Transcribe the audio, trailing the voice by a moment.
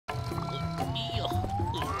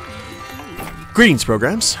Greetings,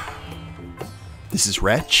 programs. This is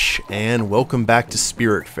Wretch, and welcome back to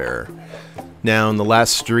Spiritfarer. Now, in the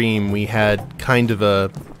last stream, we had kind of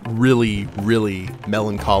a really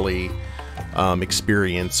melancholy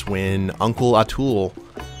experience when Uncle Atul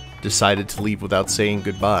decided to leave without saying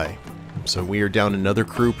goodbye. So we are down another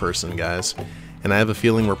crew person, guys. And I have a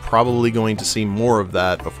feeling we're probably going to see more of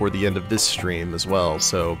that before the end of this stream as well,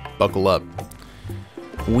 so buckle up.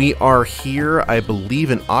 We are here, I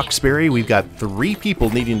believe, in Oxbury. We've got 3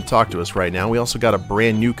 people needing to talk to us right now. We also got a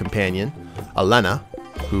brand new companion, Elena,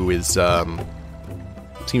 who is,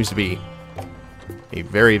 seems to be a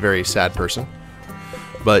very sad person.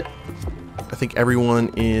 But I think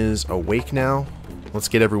everyone is awake now. Let's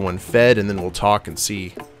get everyone fed, and then we'll talk and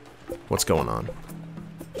see what's going on.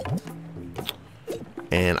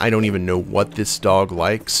 And I don't even know what this dog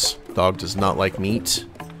likes. Dog does not like meat.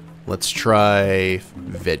 Let's try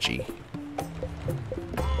veggie.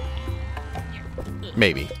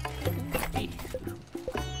 Maybe.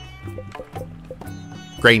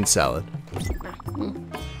 Grain salad.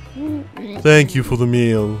 Thank you for the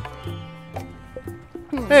meal.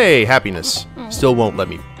 Hey, happiness. Still won't let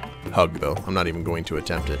me hug, though. I'm not even going to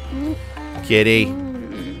attempt it. Kitty.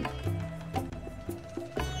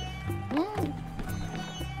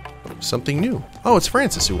 Something new. Oh, it's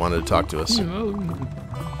Francis who wanted to talk to us.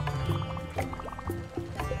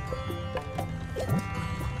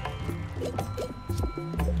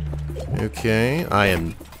 Okay,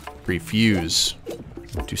 I refuse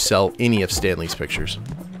to sell any of Stanley's pictures.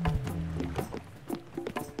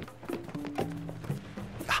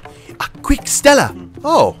 Quick, Stella!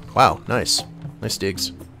 Oh, wow, nice. Nice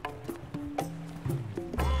digs.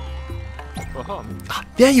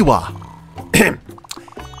 There you are!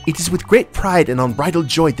 It is with great pride and unbridled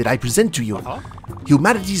joy that I present to you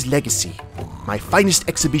Humanity's Legacy, my finest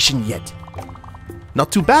exhibition yet.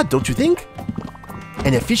 Not too bad, don't you think?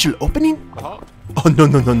 An official opening? Oh,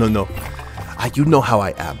 no. You know how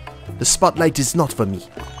I am. The spotlight is not for me.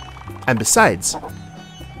 And besides,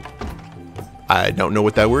 I don't know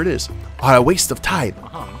what that word is. Are a waste of time.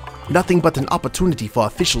 Nothing but an opportunity for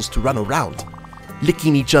officials to run around,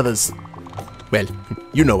 licking each other's... Well,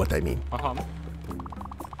 you know what I mean.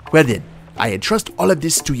 Well then, I entrust all of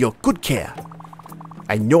this to your good care.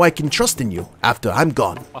 I know I can trust in you after I'm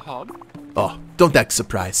gone. Oh, don't act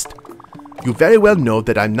surprised. You very well know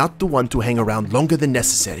that I'm not the one to hang around longer than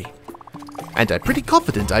necessary. And I'm pretty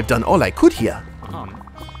confident I've done all I could here.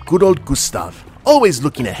 Good old Gustav, always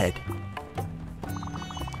looking ahead.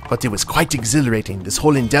 But it was quite exhilarating, this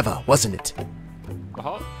whole endeavor, wasn't it?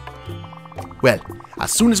 Well,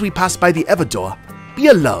 as soon as we pass by the Everdoor, be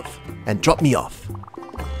a love and drop me off.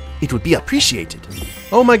 It would be appreciated.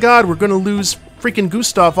 Oh my god, we're gonna lose freaking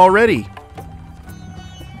Gustav already.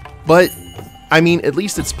 But, I mean, at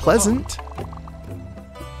least it's pleasant.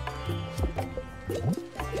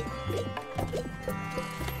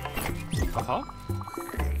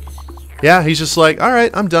 Yeah, he's just like,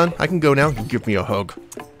 alright, I'm done. I can go now. Give me a hug.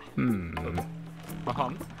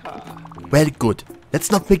 Well, good.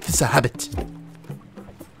 Let's not make this a habit.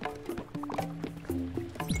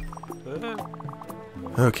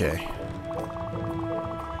 Okay.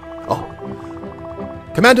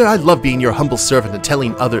 Oh. Commander, I love being your humble servant and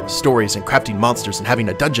telling other stories and crafting monsters and having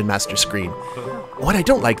a dungeon master screen. What I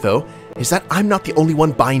don't like, though, is that I'm not the only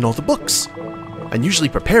one buying all the books. I'm usually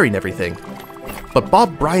preparing everything. But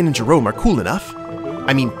Bob, Brian, and Jerome are cool enough.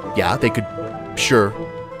 I mean, yeah, they could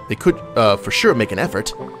for sure make an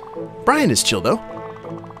effort. Brian is chill, though.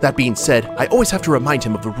 That being said, I always have to remind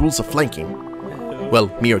him of the rules of flanking. Well,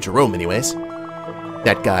 me or Jerome, anyways.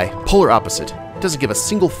 That guy, polar opposite, doesn't give a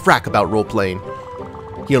single frack about role-playing.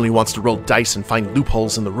 He only wants to roll dice and find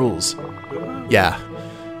loopholes in the rules. Yeah,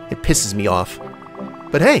 it pisses me off.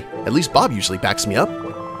 But hey, at least Bob usually backs me up.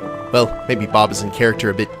 Well, maybe Bob is in character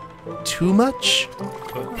a bit too much?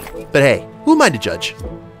 But hey, who am I to judge?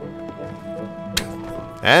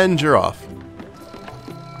 And you're off.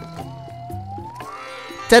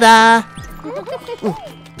 Ta-da!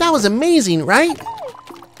 That was amazing, right?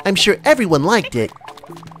 I'm sure everyone liked it.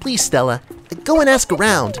 Please, Stella, go and ask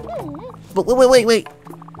around. But wait.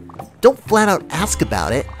 Don't flat out ask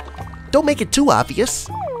about it. Don't make it too obvious.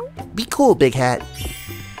 Be cool, Big Hat.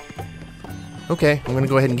 Okay, I'm gonna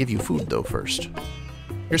go ahead and give you food, though, first.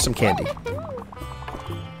 Here's some candy.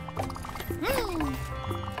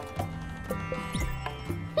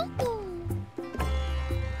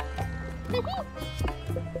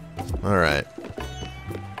 Alright.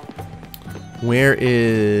 Where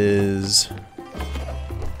is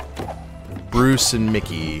Bruce and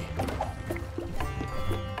Mickey?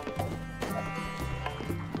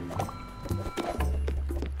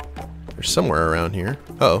 They're somewhere around here.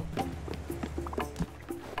 Uh-oh.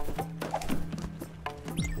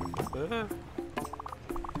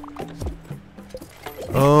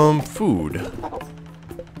 Food.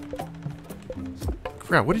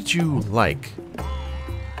 Crap, what did you like?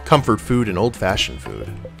 Comfort food and old-fashioned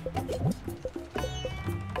food.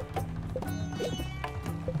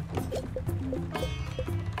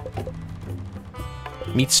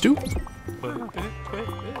 Meat stew?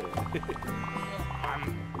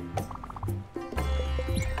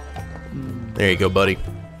 There you go, buddy.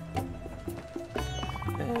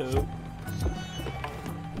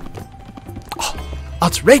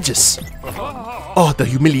 Outrageous! Oh, the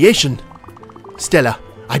humiliation! Stella,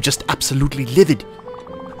 I'm just absolutely livid.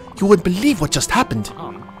 You wouldn't believe what just happened.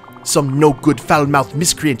 Some no-good, foul-mouthed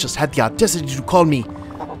miscreant just had the audacity to call me...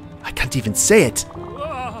 I can't even say it.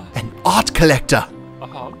 An art collector!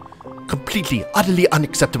 Completely, utterly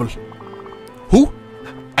unacceptable. Who?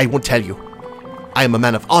 I won't tell you. I am a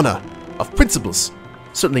man of honor, of principles.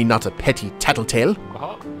 Certainly not a petty tattletale.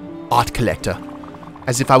 Art collector.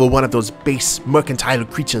 As if I were one of those base, mercantile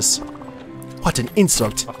creatures. What an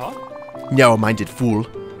insult. Narrow-minded fool.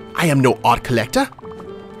 I am no art collector.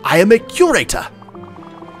 I am a curator.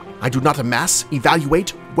 I do not amass,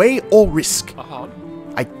 evaluate, weigh, or risk.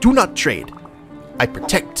 I do not trade. I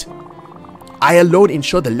protect. I alone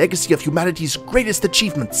ensure the legacy of humanity's greatest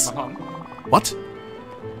achievements. What?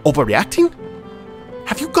 Overreacting?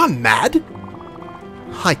 Have you gone mad?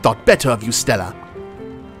 I thought better of you, Stella.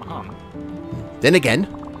 Then again,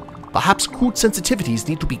 perhaps crude sensitivities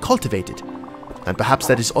need to be cultivated, and perhaps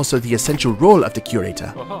that is also the essential role of the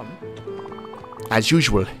curator. As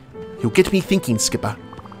usual, you get me thinking, Skipper.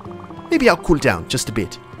 Maybe I'll cool down just a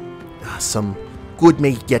bit. Some good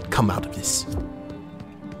may yet come out of this.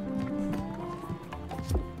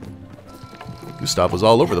 Gustav was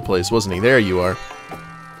all over the place, wasn't he? There you are.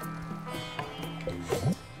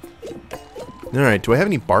 Alright, do I have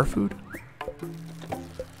any bar food?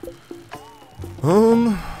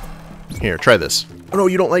 Here, try this. Oh no,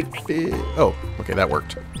 you don't like fish. Oh, okay, that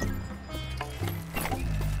worked.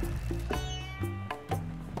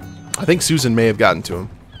 I think Susan may have gotten to him.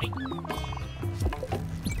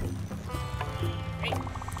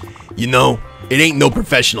 You know, it ain't no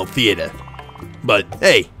professional theater. But,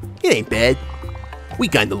 hey, it ain't bad. We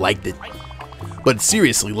kinda liked it. But it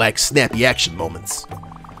seriously lacks snappy action moments.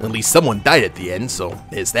 At least someone died at the end, so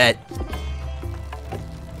there's that.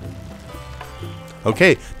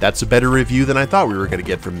 Okay, that's a better review than I thought we were going to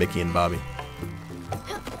get from Mickey and Bobby.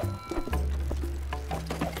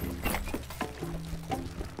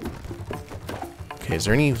 Okay, is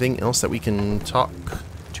there anything else that we can talk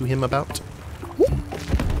to him about?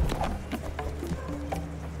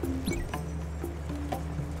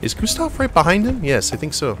 Is Gustav right behind him? Yes, I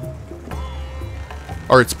think so.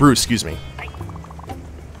 Or it's Bruce, excuse me.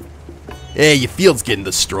 Yeah, your field's getting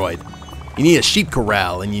destroyed. You need a sheep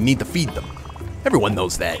corral and you need to feed them. Everyone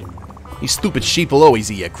knows that. These stupid sheep will always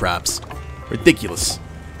eat your crops. Ridiculous.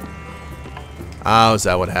 Oh, is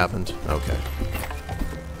that what happened? Okay.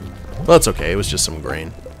 Well, it's okay. It was just some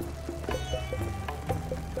grain.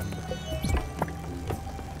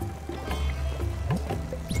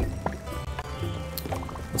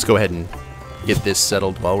 Let's go ahead and get this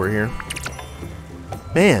settled while we're here.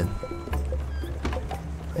 Man.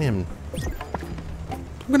 I'm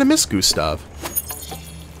gonna miss Gustav.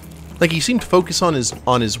 Like, he seemed focused on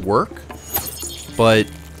his work, but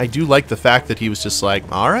I do like the fact that he was just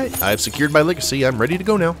like, alright, I've secured my legacy, I'm ready to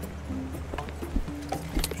go now.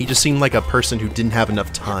 He just seemed like a person who didn't have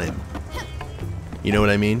enough time. You know what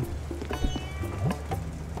I mean?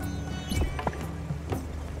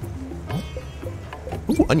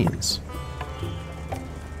 Ooh, onions.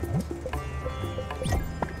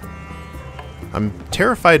 I'm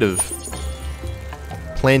terrified of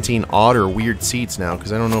planting odd or weird seeds now,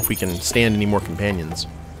 because I don't know if we can stand any more companions.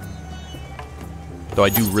 Though I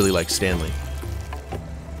do really like Stanley.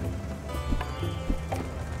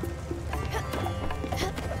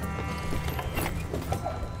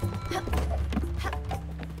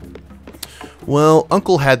 Well,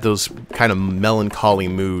 Uncle had those kind of melancholy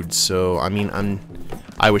moods, so I mean,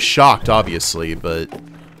 I was shocked, obviously, but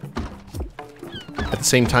at the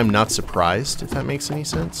same time not surprised, if that makes any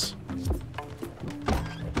sense.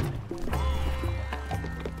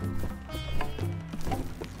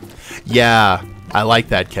 Yeah, I like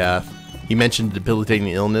that, Kath. He mentioned debilitating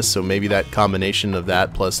illness, so maybe that combination of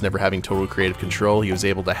that plus never having total creative control, he was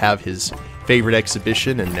able to have his favorite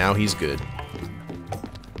exhibition, and now he's good.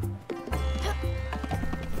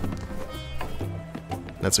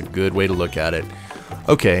 That's a good way to look at it.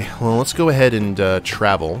 Okay, well, let's go ahead and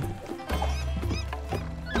travel.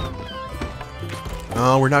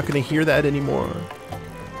 Oh, we're not going to hear that anymore.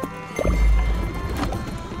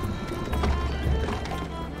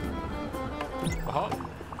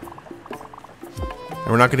 And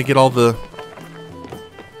we're not going to get all the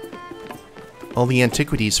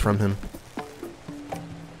antiquities from him.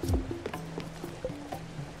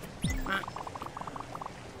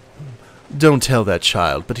 Don't tell that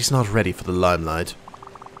child, but he's not ready for the limelight.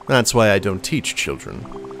 That's why I don't teach children.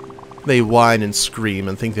 They whine and scream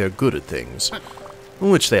and think they're good at things,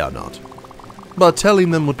 which they are not. But telling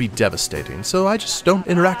them would be devastating, so I just don't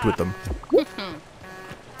interact with them.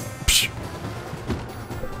 Psh.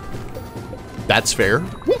 That's fair.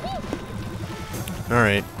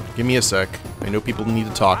 Alright, give me a sec. I know people need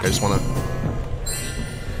to talk, I just wanna...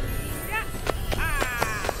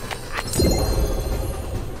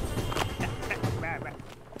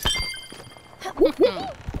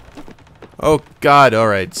 Oh god,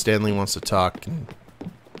 alright, Stanley wants to talk.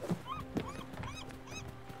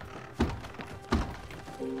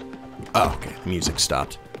 Oh, okay, the music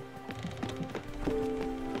stopped.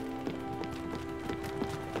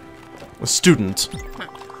 A student,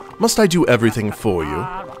 must I do everything for you?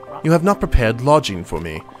 You have not prepared lodging for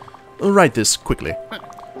me. Write this quickly.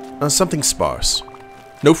 Something sparse.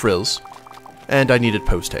 No frills. And I need it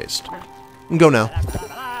post-haste. Go now.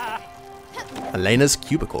 Elena's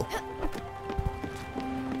cubicle.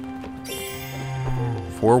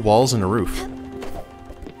 4 walls and a roof.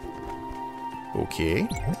 Okay.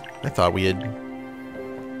 I thought we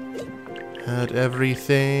had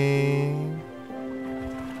everything.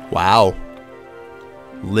 Wow.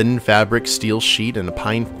 Linen fabric, steel sheet, and a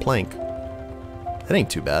pine plank. That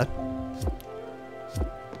ain't too bad.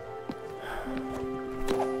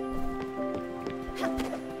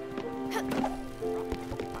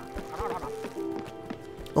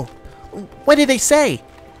 Oh, what did they say?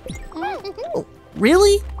 Oh,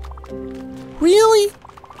 really? Really?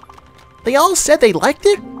 They all said they liked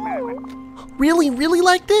it? Really, really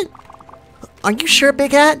liked it? Are you sure,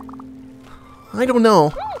 Big Hat? I don't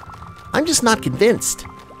know. I'm just not convinced.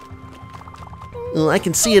 I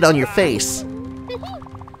can see it on your face.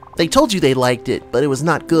 They told you they liked it, but it was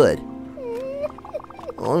not good.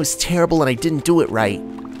 Oh, it was terrible and I didn't do it right.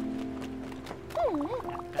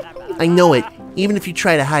 I know it, even if you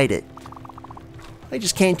try to hide it. I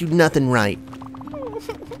just can't do nothing right.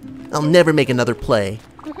 I'll never make another play.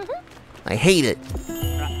 I hate it.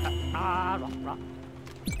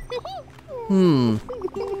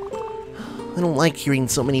 I don't like hearing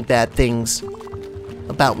so many bad things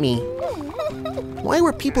about me. Why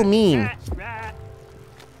were people mean?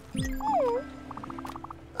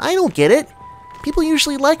 I don't get it. People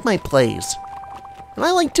usually like my plays. And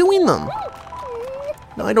I like doing them.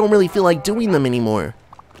 Now I don't really feel like doing them anymore.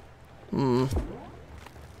 We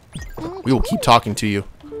will keep talking to you.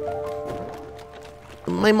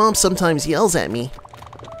 My mom sometimes yells at me.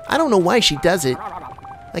 I don't know why she does it.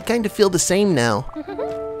 I kind of feel the same now.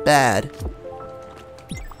 Bad.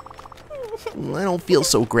 I don't feel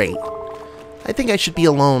so great. I think I should be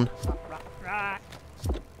alone.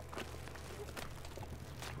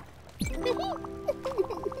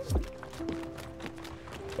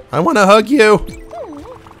 I want to hug you.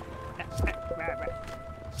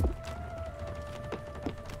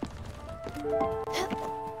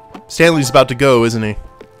 Stanley's about to go, isn't he?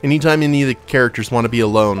 Anytime any of the characters want to be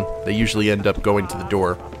alone, they usually end up going to the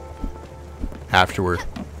door afterward.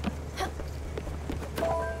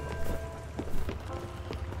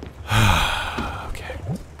 Okay.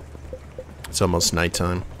 It's almost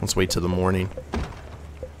nighttime. Let's wait till the morning.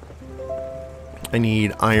 I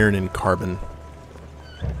need iron and carbon.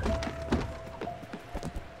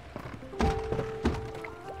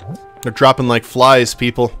 They're dropping like flies,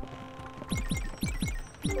 people.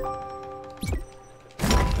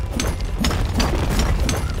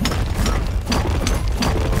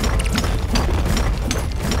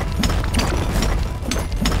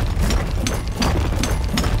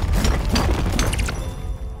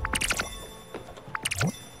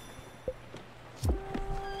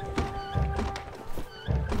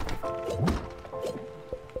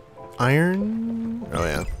 Iron? Oh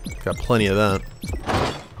yeah, got plenty of that.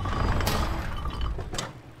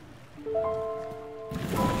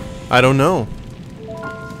 I don't know.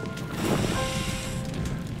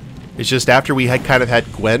 It's just after we had kind of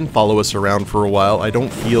had Gwen follow us around for a while, I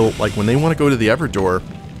don't feel like when they want to go to the Everdoor,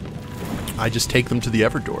 I just take them to the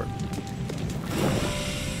Everdoor.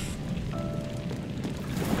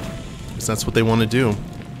 Because that's what they want to do.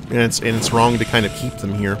 And it's wrong to kind of keep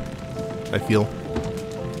them here, I feel.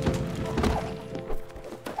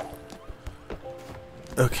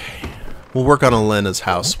 Okay. We'll work on Elena's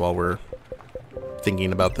house while we're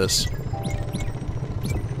thinking about this.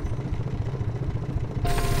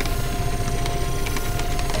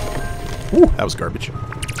 Ooh, that was garbage.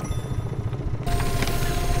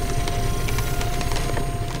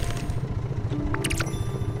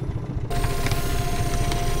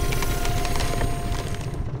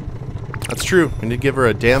 That's true. We need to give her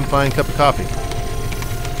a damn fine cup of coffee.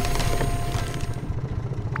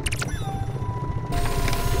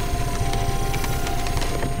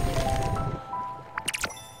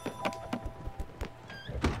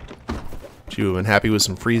 She would have been happy with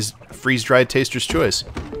some freeze-dried Taster's Choice.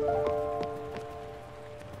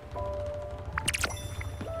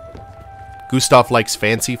 Gustav likes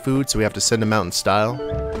fancy food, so we have to send him out in style.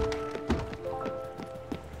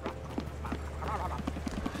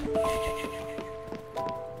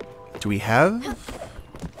 Do we have?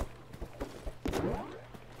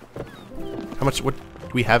 How much? What? Do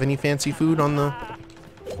we have any fancy food on the?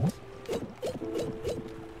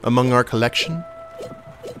 Among our collection?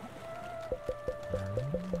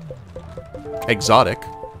 Exotic.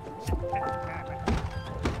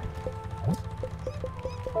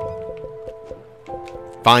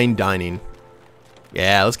 Fine dining.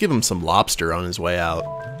 Yeah, let's give him some lobster on his way out.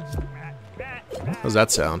 How's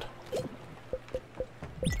that sound?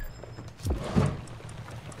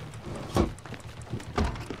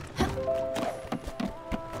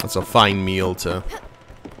 That's a fine meal to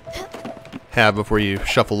have before you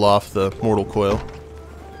shuffle off the mortal coil.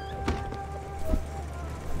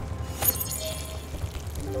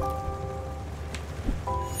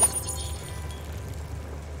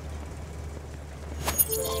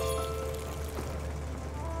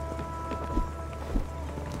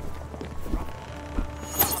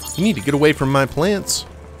 You need to get away from my plants.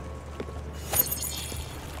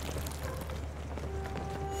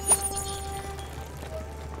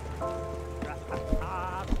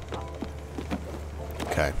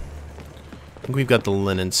 Okay. I think we've got the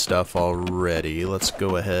linen stuff already. Let's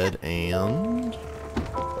go ahead and...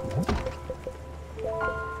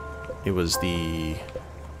 It was the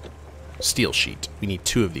steel sheet. We need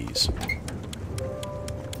 2 of these.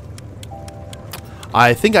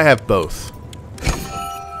 I think I have both.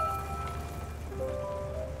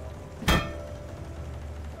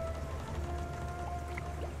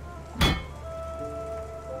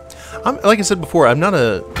 Like I said before, I'm not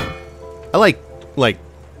a... I like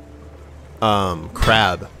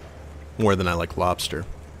crab more than I like lobster.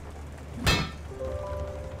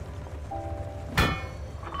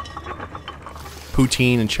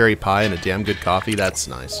 Poutine and cherry pie and a damn good coffee, that's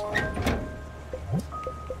nice.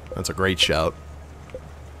 That's a great shout.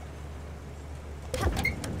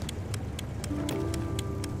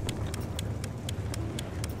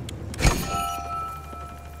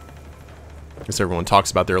 Guess everyone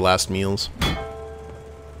talks about their last meals.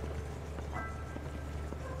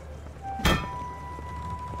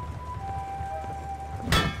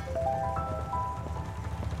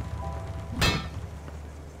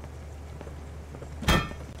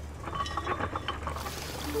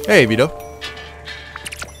 Hey, Vito.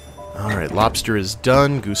 Alright, lobster is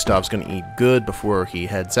done. Gustav's gonna eat good before he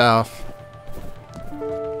heads off.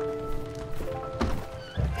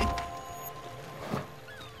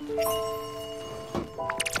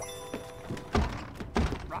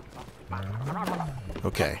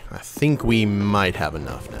 Okay, I think we might have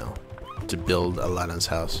enough now to build Alana's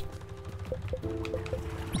house.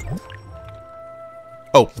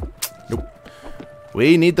 Oh, nope.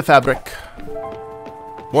 We need the fabric.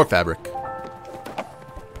 More fabric.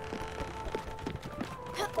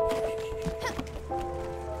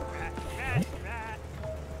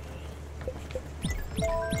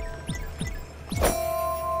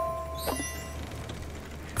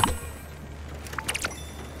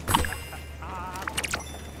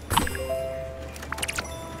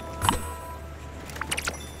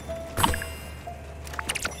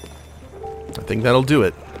 I think that'll do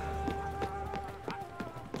it.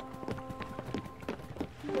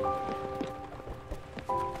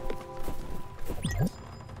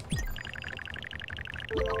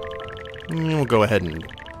 We'll go ahead and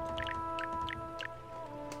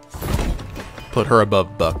put her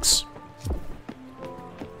above Buck's.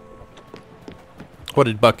 What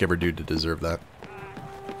did Buck ever do to deserve that?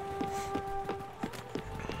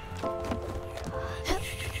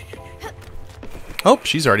 Oh,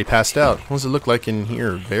 she's already passed out. What does it look like in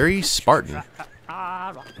here? Very Spartan.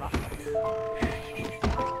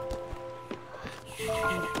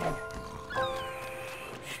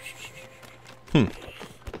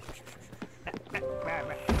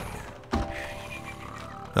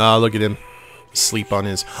 Ah, look at him. Sleep on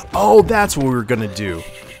his... Oh, that's what we were gonna do.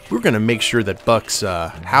 We were gonna make sure that Buck's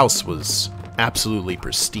house was absolutely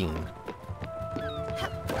pristine.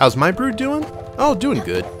 How's my brood doing? Oh, doing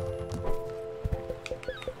good.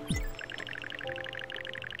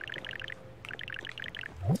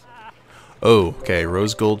 Oh, okay.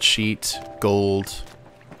 Rose gold sheet, gold,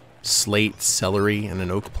 slate, celery, and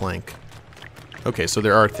an oak plank. Okay, so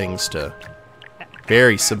there are things to...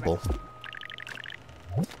 Very simple.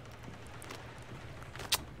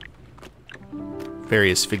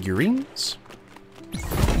 Various figurines.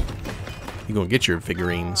 You gonna get your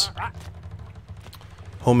figurines.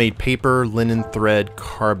 Homemade paper, linen thread,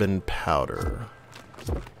 carbon powder.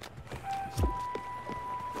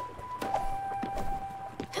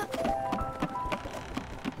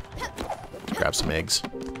 Grab some eggs.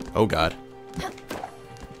 Oh god.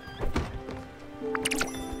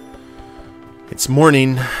 It's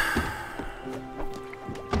morning.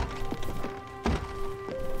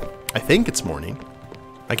 I think it's morning.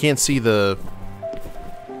 I can't see the...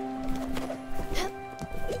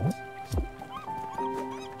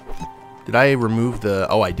 Did I remove the...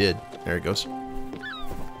 Oh, I did. There it goes.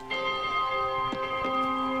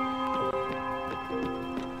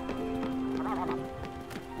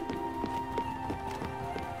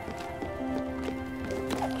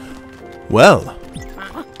 Well,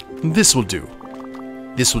 this will do.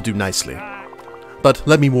 This will do nicely. But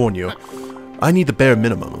let me warn you, I need the bare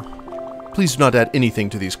minimum. Please do not add anything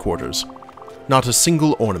to these quarters. Not a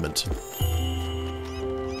single ornament.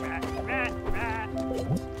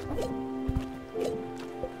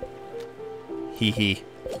 Hee hee.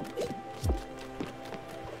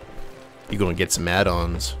 You gonna get some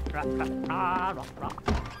add-ons.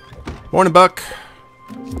 Morning, Buck.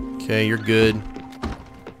 Okay, you're good.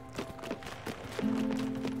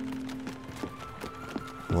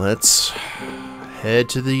 Let's head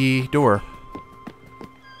to the door.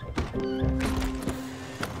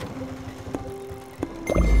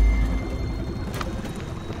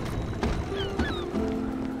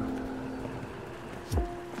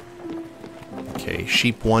 Okay,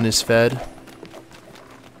 sheep 1 is fed.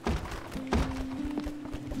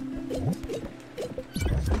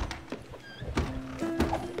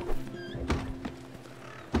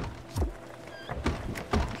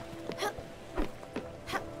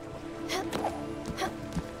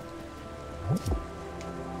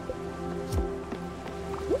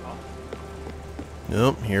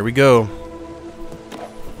 Nope, here we go.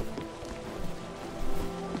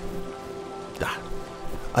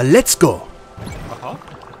 Let's go.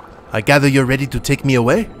 I gather you're ready to take me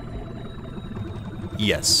away?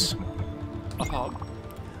 Yes.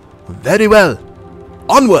 Very well.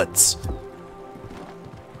 Onwards.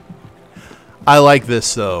 I like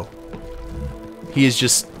this though. He is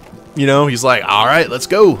just, you know, he's like, all right, let's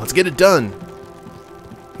go. Let's get it done.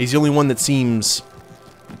 He's the only one that seems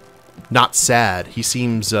not sad. He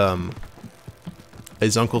seems,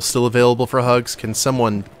 is Uncle still available for hugs? Can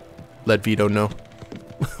someone let Vito know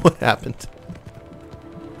what happened?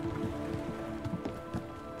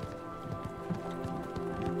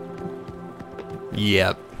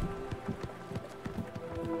 Yep.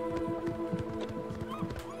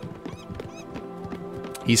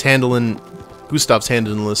 He's handling... Gustav's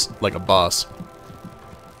handling this like a boss.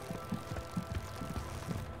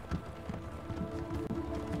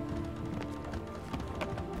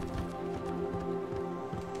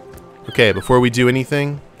 Okay, before we do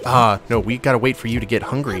anything... no, we gotta wait for you to get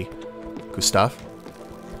hungry, Gustav.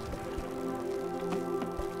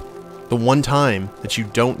 The one time that you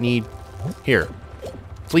don't need... Here.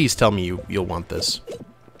 Please tell me you'll want this.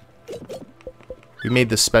 We made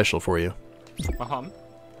this special for you.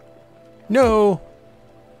 No!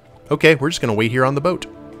 Okay, we're just gonna wait here on the boat.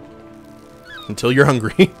 Until you're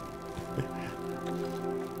hungry.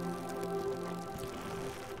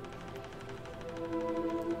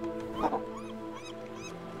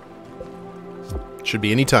 Should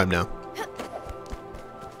be any time now.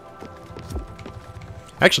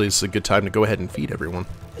 Actually, this is a good time to go ahead and feed everyone.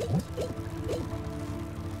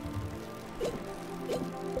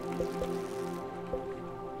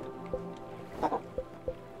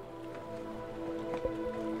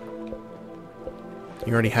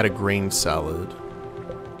 You already had a grain salad.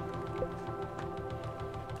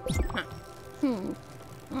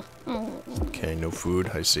 Okay, no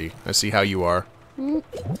food. I see. I see how you are.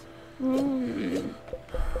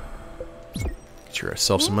 Get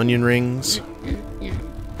yourself some onion rings.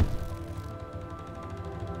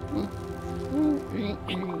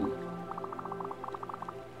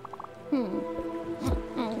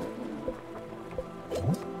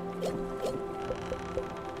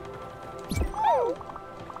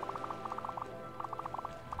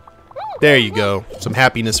 There you go. Some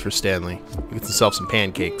happiness for Stanley. He gets himself some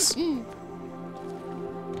pancakes. Okay,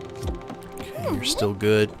 you're still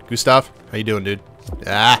good. Gustav, how you doing, dude?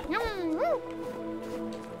 Ah!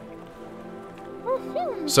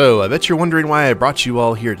 So, I bet you're wondering why I brought you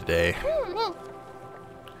all here today.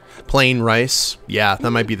 Plain rice. Yeah,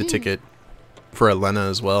 that might be the ticket for Elena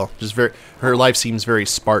as well. Just her life seems very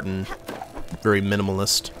Spartan, very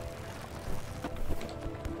minimalist.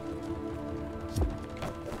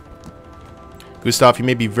 Gustav, you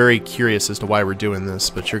may be very curious as to why we're doing this,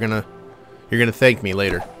 but you're gonna thank me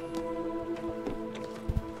later.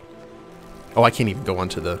 Oh, I can't even go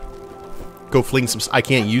onto the... Go fling some... I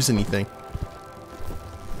can't use anything.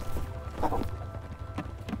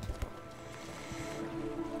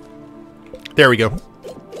 There we go.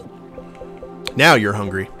 Now you're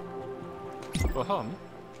hungry.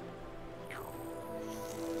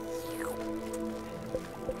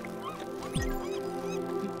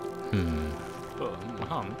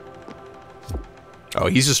 Oh,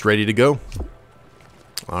 he's just ready to go.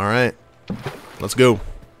 Alright. Let's go.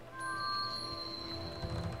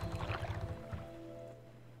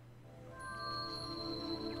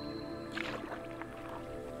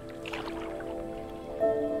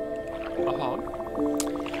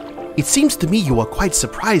 It seems to me you are quite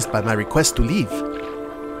surprised by my request to leave.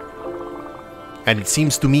 And it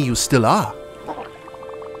seems to me you still are.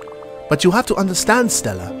 But you have to understand,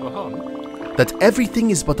 Stella, that everything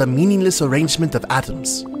is but a meaningless arrangement of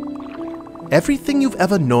atoms. Everything you've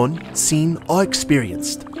ever known, seen, or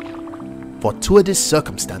experienced. Fortuitous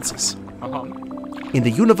circumstances. In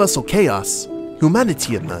the universal chaos,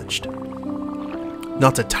 humanity emerged.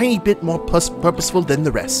 Not a tiny bit more purposeful than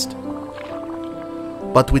the rest.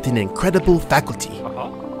 But with an incredible faculty.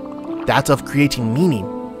 That of creating meaning,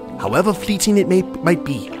 however fleeting it might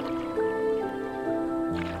be.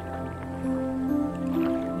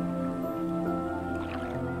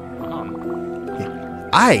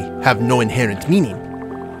 I have no inherent meaning.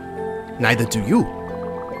 Neither do you.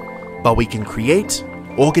 But we can create,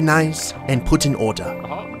 organize, and put in order.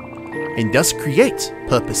 And thus create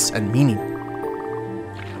purpose and meaning.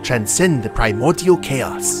 Transcend the primordial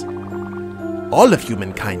chaos. All of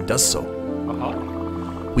humankind does so.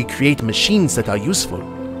 We create machines that are useful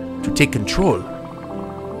to take control.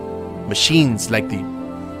 Machines like the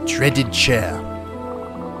dreaded chair.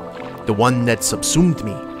 The one that subsumed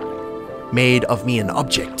me. Made of me an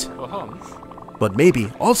object. But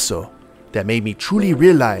maybe also that made me truly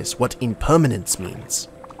realize what impermanence means.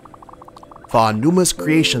 For our numerous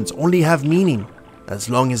creations only have meaning as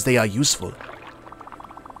long as they are useful.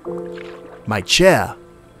 My chair,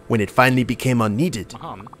 when it finally became unneeded,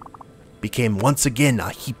 became once again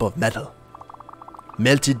a heap of metal.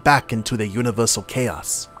 Melted back into the universal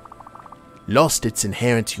chaos. Lost its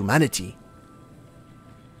inherent humanity.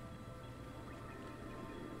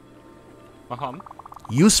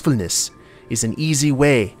 Usefulness is an easy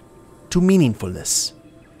way to meaningfulness.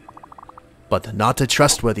 But not a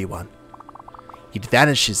trustworthy one. It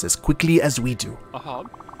vanishes as quickly as we do.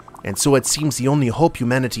 And so it seems the only hope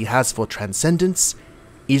humanity has for transcendence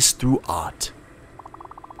is through art.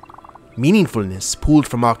 Meaningfulness pulled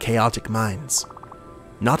from our chaotic minds.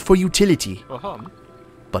 Not for utility,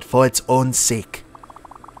 but for its own sake.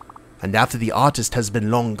 And after the artist has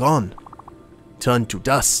been long gone, turned to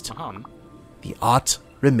dust, the art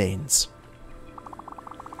remains.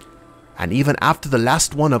 And even after the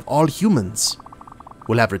last one of all humans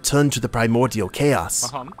will have returned to the primordial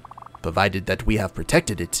chaos, provided that we have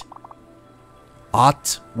protected it,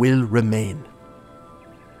 art will remain.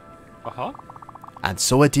 And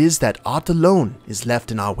so it is that art alone is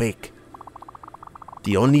left in our wake.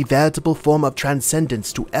 The only veritable form of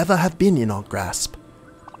transcendence to ever have been in our grasp.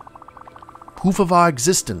 Proof of our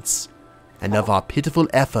existence and of our pitiful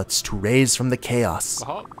efforts to raise from the chaos,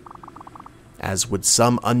 as would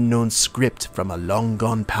some unknown script from a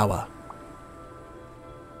long-gone power.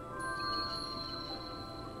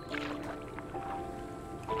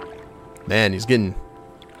 Man, he's getting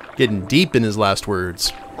deep in his last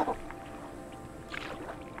words.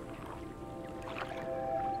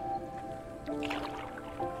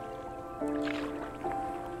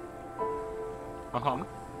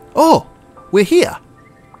 Oh, we're here.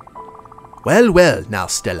 Well, well, now,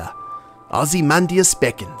 Stella. Ozymandias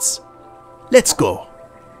beckons. Let's go.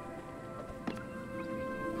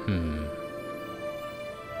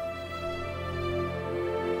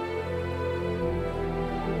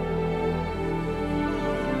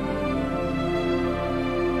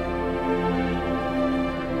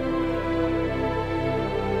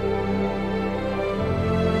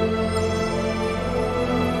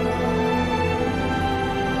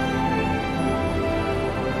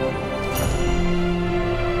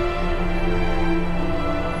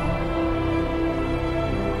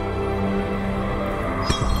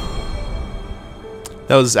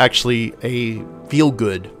 That was actually a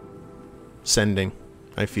feel-good sending,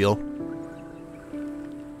 I feel.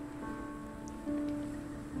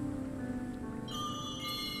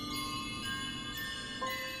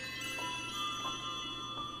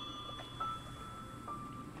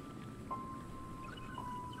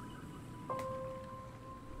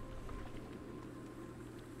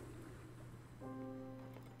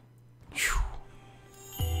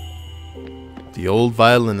 The old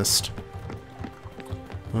violinist.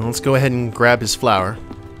 Well, let's go ahead and grab his flower.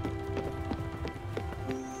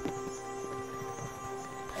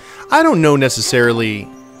 I don't know necessarily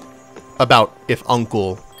about if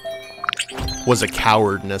Uncle was a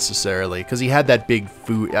coward necessarily, because he had that big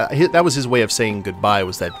food. That was his way of saying goodbye,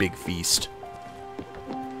 was that big feast.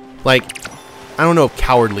 Like, I don't know if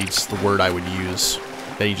cowardly is the word I would use.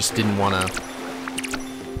 That he just didn't want to...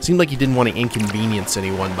 It seemed like he didn't want to inconvenience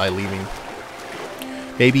anyone by leaving.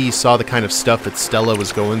 Maybe he saw the kind of stuff that Stella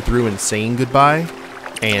was going through and saying goodbye,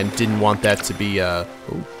 and didn't want that to be an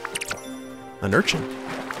urchin.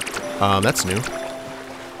 That's new.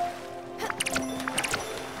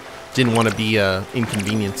 Didn't want to be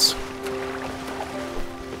inconvenience.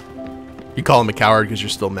 You call him a coward because you're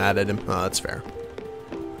still mad at him. Oh, that's fair.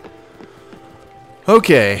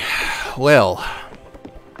 Okay, well,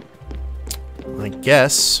 I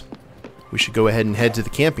guess we should go ahead and head to the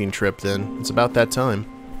camping trip then. It's about that time.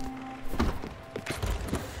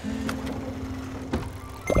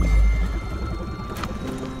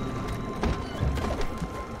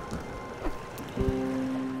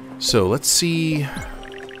 So let's see.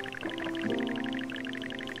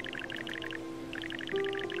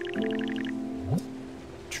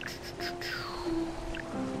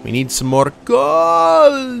 We need some more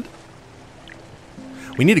gold.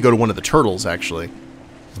 We need to go to one of the turtles, actually.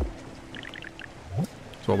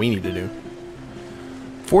 That's what we need to do.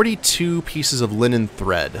 42 pieces of linen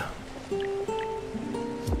thread. Well,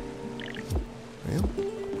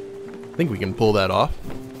 I think we can pull that off.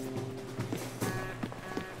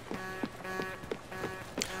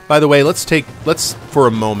 By the way, let's for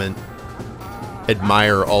a moment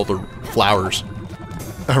admire all the flowers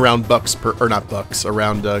around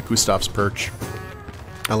around Gustav's perch.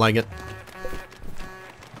 I like it.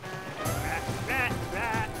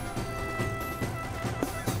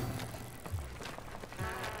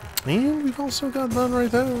 And we've also got that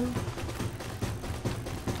right there.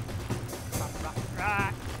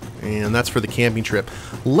 And that's for the camping trip.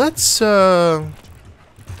 Let's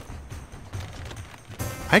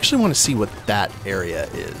I actually want to see what that area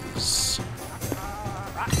is.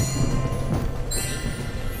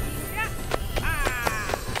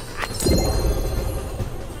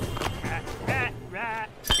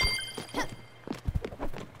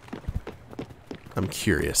 I'm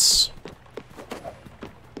curious.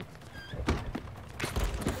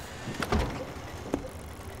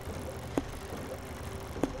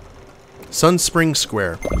 Sun Spring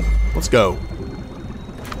Square. Let's go.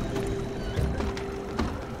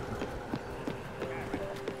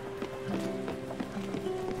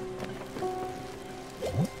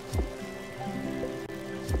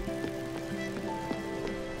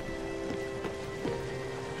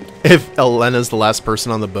 If Elena's the last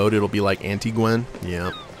person on the boat, it'll be like Auntie Gwen.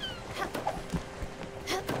 Yeah.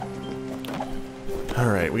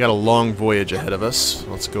 Alright, we got a long voyage ahead of us.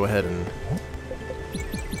 Let's go ahead and...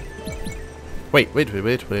 Wait.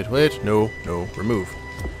 No, remove.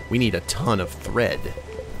 We need a ton of thread.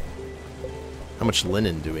 How much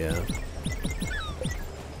linen do we have?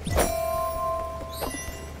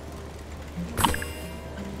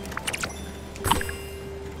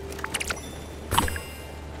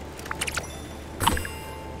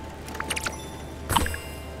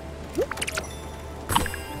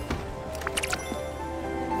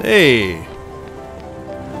 Hey!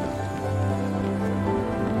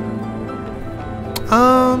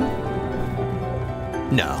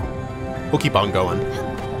 No. We'll keep on going.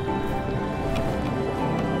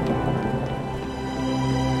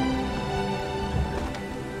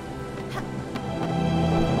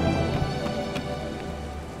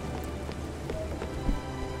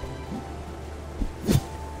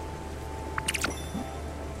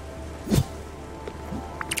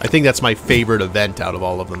 I think that's my favorite event out of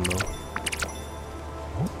all of them, though.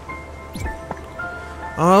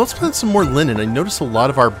 Let's plant some more linen. I notice a lot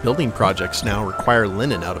of our building projects now require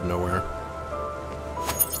linen out of nowhere.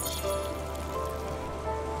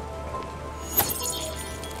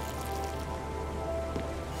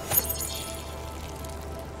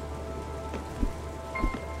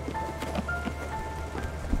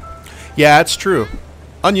 Yeah, it's true.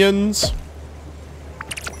 Onions!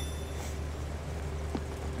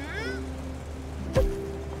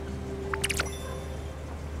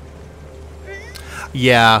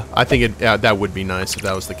 Yeah, I think that would be nice if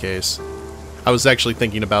that was the case. I was actually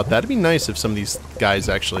thinking about that. It'd be nice if some of these guys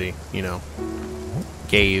actually, you know,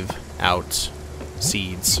 gave out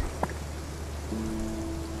seeds.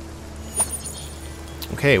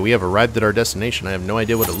 Okay, we have arrived at our destination. I have no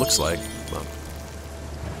idea what it looks like. Well.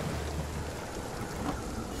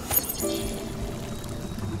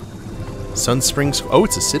 Sun Springs. Oh,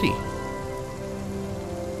 it's a city.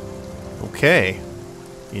 Okay.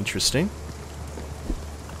 Interesting.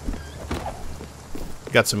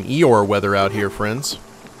 Got some Eeyore weather out here, friends.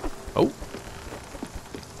 Oh.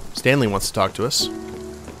 Stanley wants to talk to us.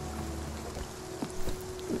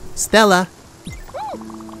 Stella,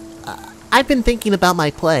 I've been thinking about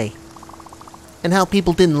my play and how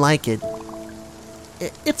people didn't like it.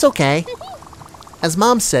 It's okay. As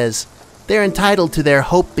Mom says, they're entitled to their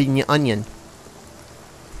hope in the onion.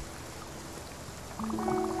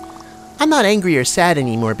 I'm not angry or sad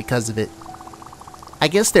anymore because of it. I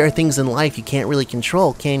guess there are things in life you can't really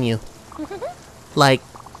control, can you? Like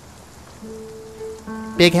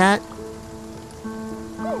Big Hat?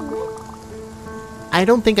 I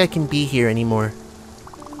don't think I can be here anymore.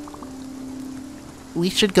 We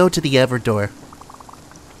should go to the Everdoor.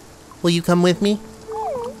 Will you come with me?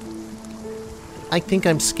 I think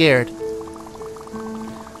I'm scared.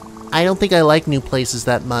 I don't think I like new places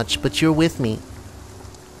that much, but you're with me.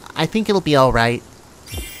 I think it'll be alright.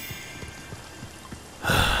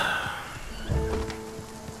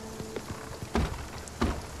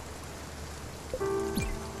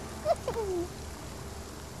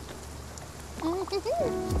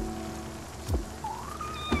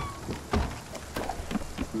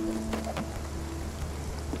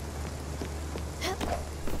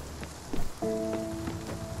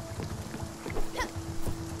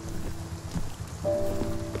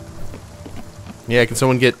 Yeah, can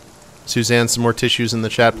someone get Suzanne some more tissues in the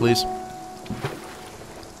chat, please?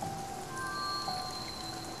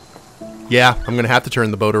 Yeah, I'm gonna have to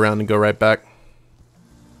turn the boat around and go right back.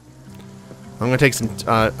 I'm gonna take some,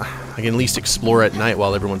 I can at least explore at night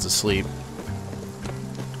while everyone's asleep.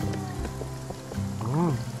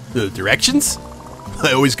 The directions?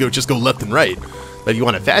 I always just go left and right. But if you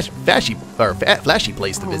want a flashy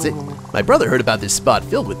place to visit, my brother heard about this spot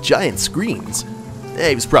filled with giant screens.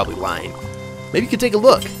 He was probably lying. Maybe you could take a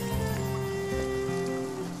look.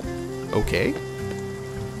 Okay.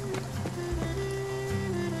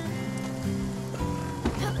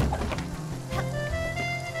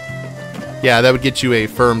 Yeah, that would get you a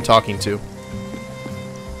firm talking to.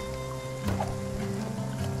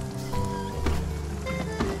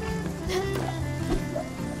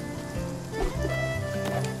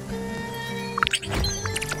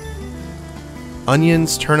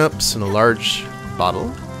 Onions, turnips, and a large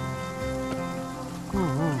bottle.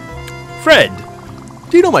 Fred!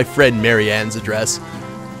 Do you know my friend Mary Ann's address?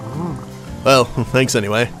 Well, thanks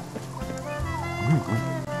anyway.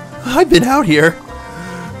 I've been out here,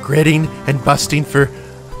 gritting and busting for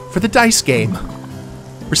the dice game.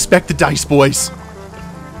 Respect the dice, boys.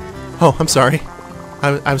 Oh, I'm sorry.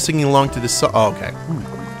 I was singing along to this song. Oh, okay.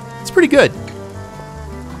 It's pretty good.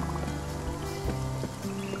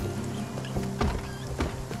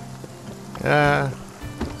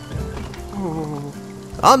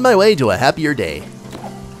 On my way to a happier day.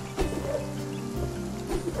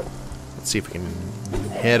 Let's see if we can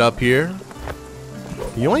head up here.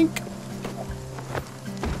 Yoink.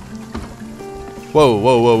 Whoa,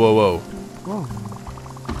 whoa, whoa, whoa, whoa.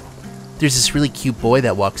 There's this really cute boy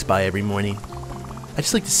that walks by every morning. I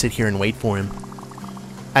just like to sit here and wait for him.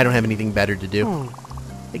 I don't have anything better to do.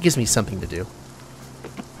 It gives me something to do.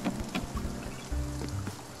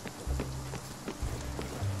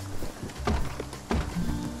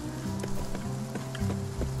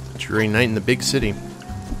 Dreary night in the big city.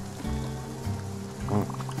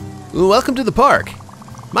 Welcome to the park.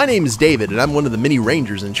 My name is David, and I'm one of the many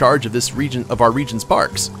rangers in charge of this region of our region's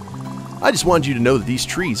parks. I just wanted you to know that these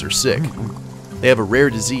trees are sick. They have a rare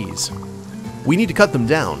disease. We need to cut them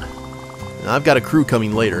down. I've got a crew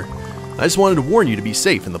coming later. I just wanted to warn you to be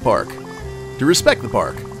safe in the park, to respect the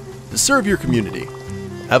park, to serve your community.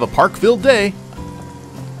 Have a park-filled day.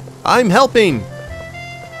 I'm helping.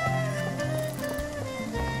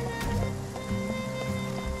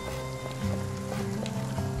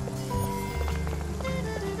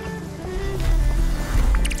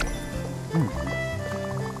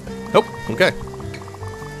 Oh, okay.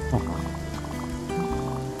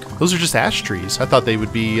 Those are just ash trees. I thought they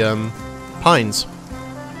would be, pines.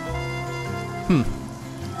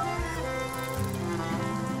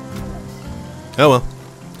 Oh well.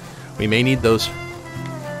 We may need those.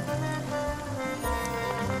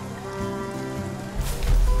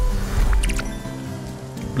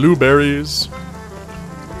 Blueberries.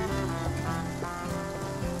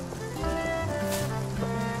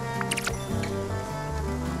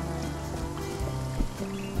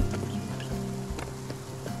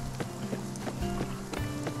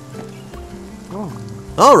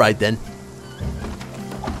 All right then.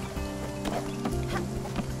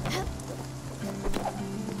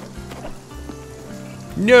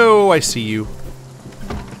 No, I see you.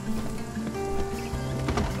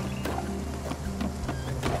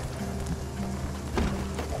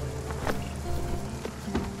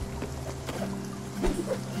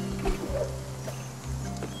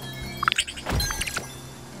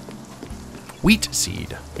 Wheat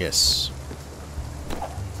seed, yes.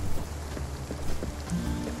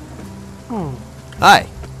 Hi.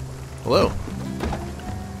 Hello.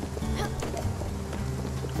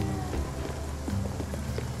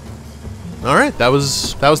 All right, that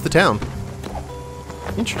was the town.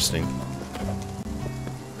 Interesting.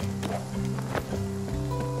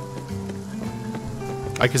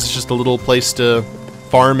 I guess it's just a little place to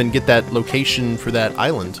farm and get that location for that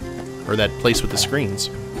island, or that place with the screens.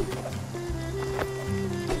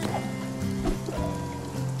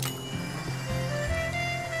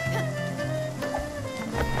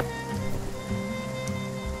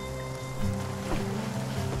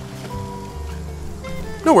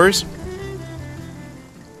 No worries.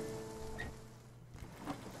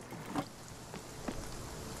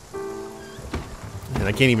 And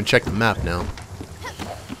I can't even check the map now.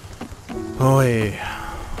 Oh, hey.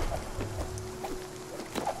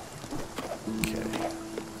 Okay.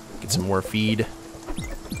 Get some more feed.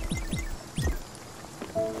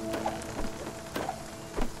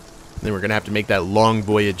 Then we're gonna have to make that long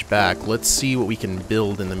voyage back. Let's see what we can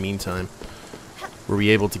build in the meantime. Were we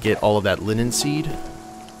able to get all of that linen seed?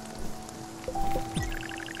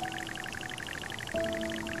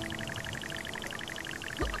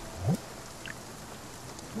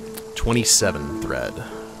 27 thread.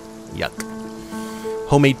 Yuck.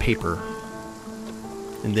 Homemade paper.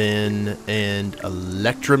 And then an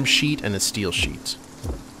electrum sheet and a steel sheet.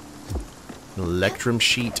 An electrum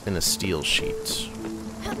sheet and a steel sheet.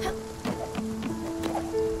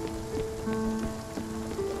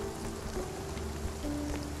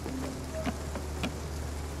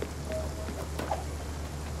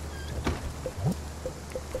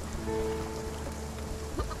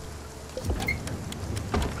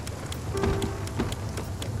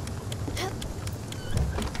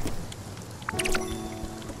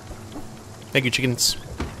 Thank you, chickens.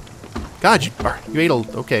 God, you ate a...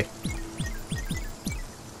 Okay.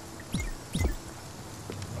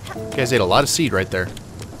 You guys ate a lot of seed right there.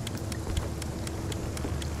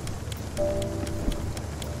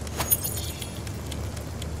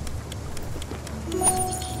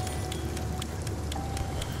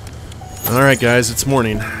 Alright, guys, it's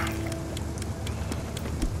morning.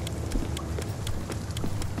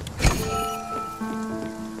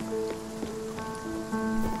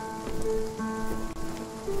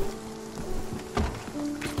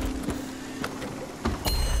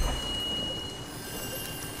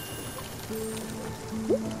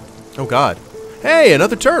 Oh god. Hey,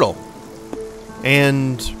 another turtle!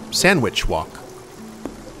 And sandwich walk.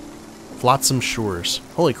 Flotsam Shores.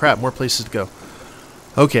 Holy crap, more places to go.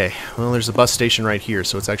 Okay, well there's a bus station right here,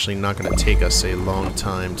 so it's actually not going to take us a long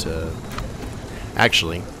time to...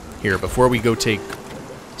 Actually, here, before we go take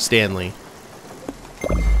Stanley,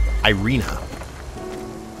 Irina.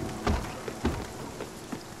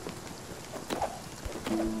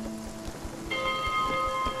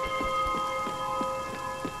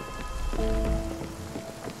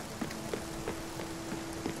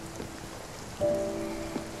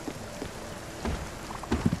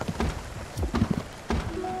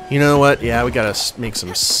 You know what? Yeah, we gotta make some...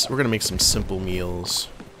 We're gonna make some simple meals.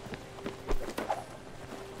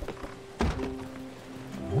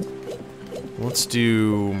 Let's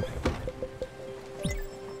do...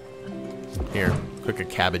 Here, cook a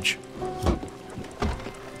cabbage.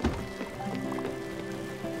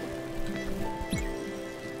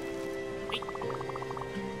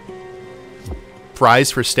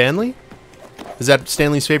 Fries for Stanley? Is that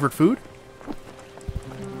Stanley's favorite food?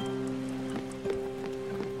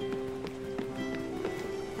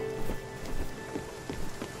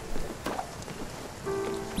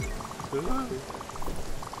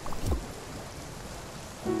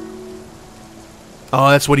 Oh,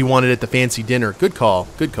 that's what he wanted at the fancy dinner. Good call.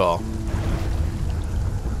 Good call.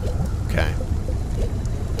 Okay.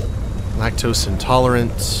 Lactose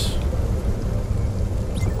intolerant.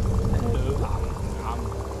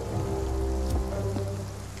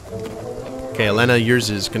 Okay, Elena, yours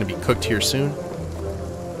is going to be cooked here soon.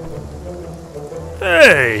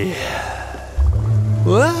 Hey!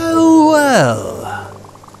 Well, well.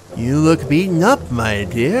 You look beaten up, my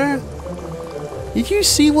dear. Did you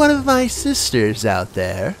see one of my sisters out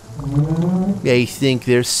there? They think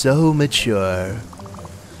they're so mature.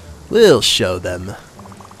 We'll show them.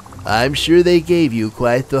 I'm sure they gave you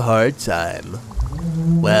quite the hard time.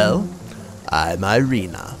 Well, I'm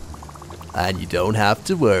Irina. And you don't have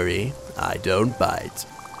to worry, I don't bite.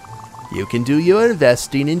 You can do your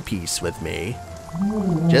investing in peace with me.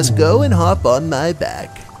 Just go and hop on my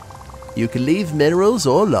back. You can leave minerals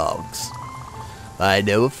or logs. I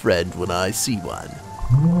know a friend when I see one.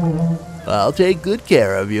 I'll take good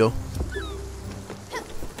care of you.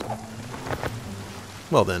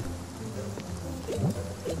 Well then.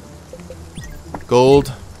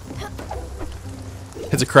 Gold.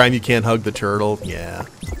 It's a crime you can't hug the turtle. Yeah.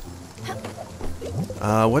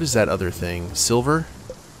 What is that other thing? Silver?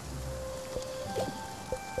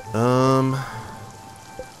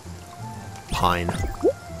 Pine.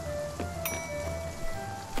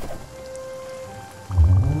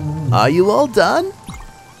 Are you all done?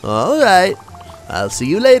 Alright. I'll see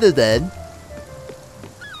you later then.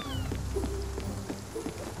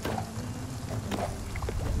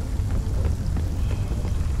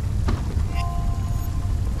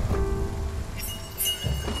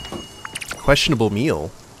 Questionable meal.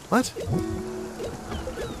 What?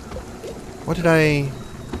 What did I...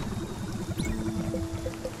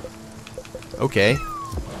 Okay.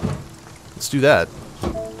 Let's do that.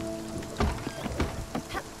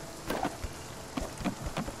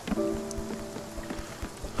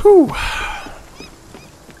 Whew.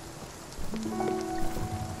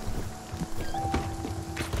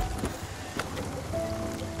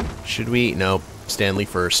 Should we? No. Stanley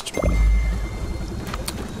first.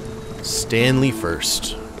 Stanley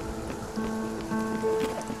first.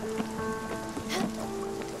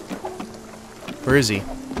 Where is he?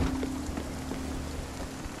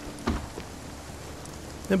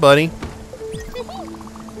 Hey, buddy.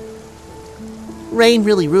 Rain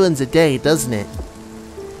really ruins a day, doesn't it?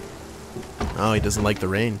 Oh, he doesn't like the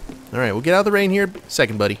rain. Alright, we'll get out of the rain here.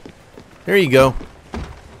 Second, buddy. There you go.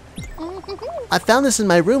 I found this in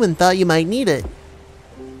my room and thought you might need it.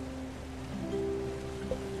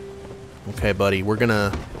 Okay, buddy, we're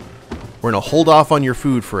gonna hold off on your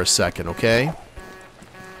food for a second, okay?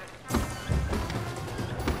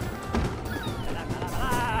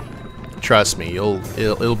 Trust me,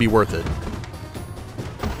 it'll be worth it.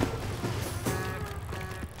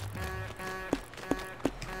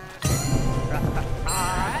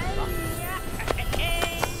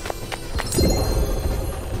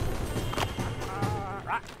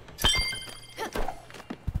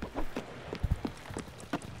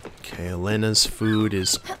 Okay, Elena's food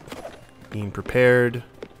is being prepared.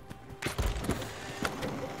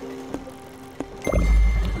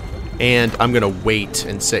 And I'm gonna wait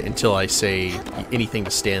and say until I say anything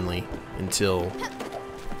to Stanley until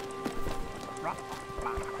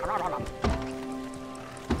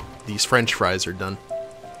these French fries are done.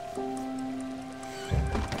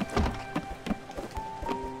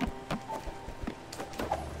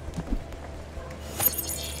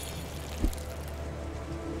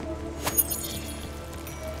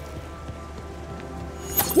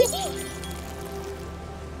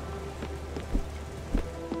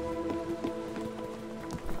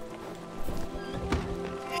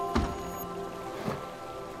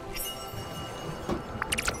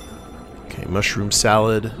 Mushroom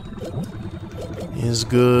salad is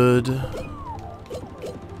good.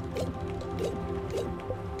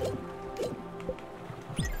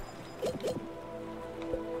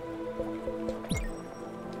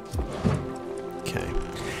 Okay.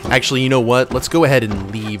 Actually, you know what? Let's go ahead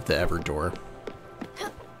and leave the Everdoor.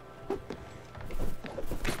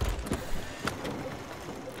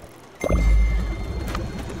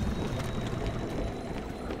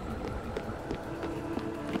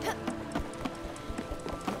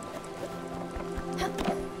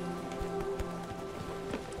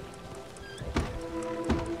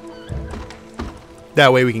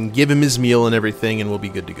 That way we can give him his meal and everything and we'll be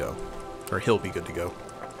good to go. Or he'll be good to go.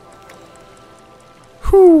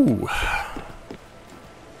 Whew.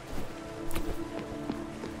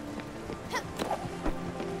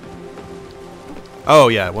 Oh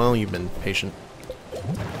yeah, well you've been patient.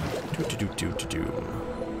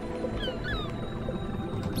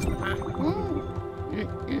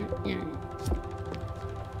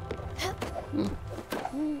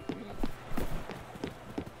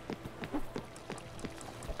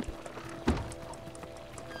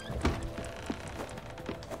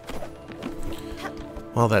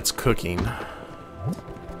 While that's cooking.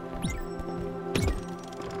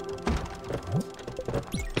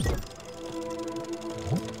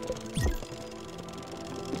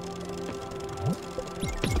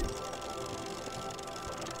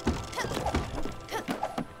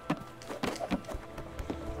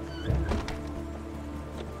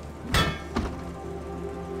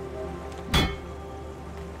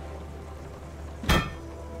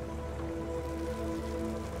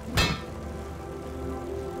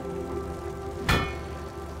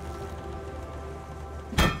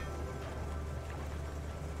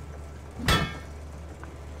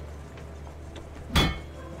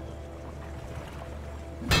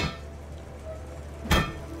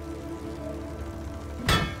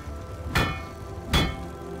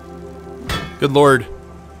 Good lord.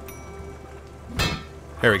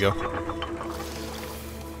 There we go.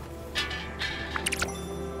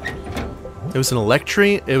 It was an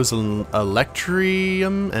electrium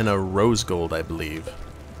and a rose gold, I believe.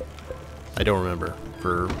 I don't remember.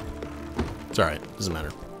 It's alright, doesn't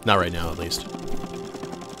matter. Not right now, at least.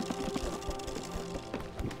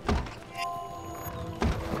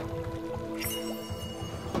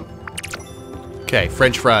 Okay,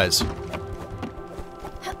 French fries.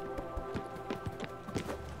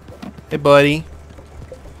 Hey, buddy.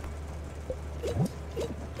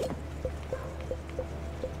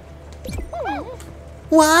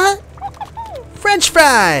 What? French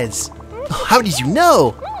fries! How did you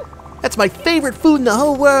know? That's my favorite food in the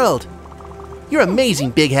whole world. You're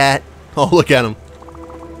amazing, Big Hat. Oh, look at him.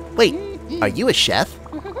 Wait, are you a chef?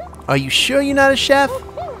 Are you sure you're not a chef?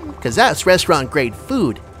 Because that's restaurant-grade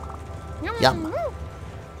food. Yum.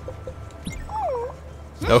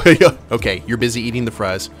 Oh, yeah. Okay, you're busy eating the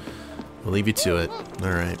fries. We'll leave you to it.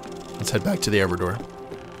 Alright, let's head back to the Everdoor.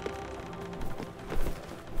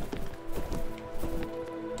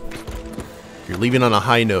 You're leaving on a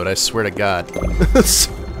high note, I swear to God.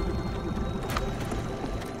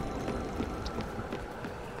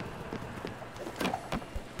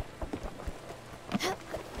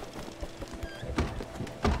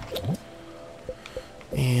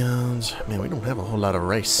 And, man, we don't have a whole lot of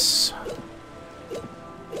rice.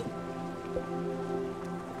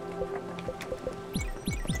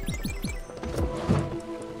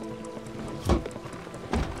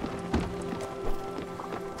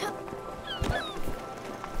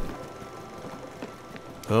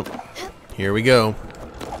 Oh, here we go.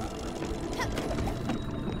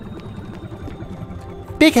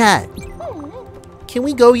 Big Hat! Can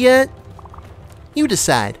we go yet? You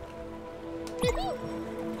decide.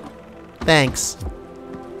 Thanks.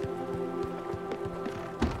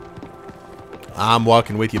 I'm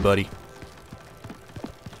walking with you, buddy.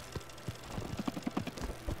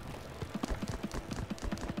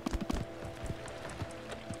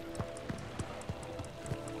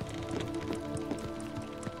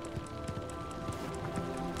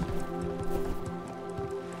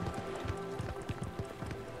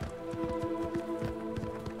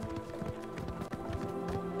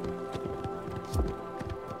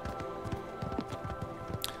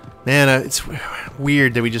 Man, it's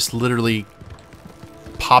weird that we just literally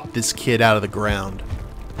popped this kid out of the ground.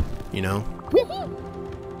 You know?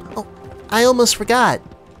 Oh, I almost forgot.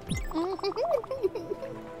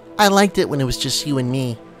 I liked it when it was just you and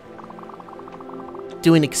me.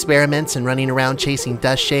 Doing experiments and running around chasing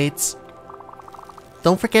dust shades.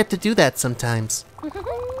 Don't forget to do that sometimes.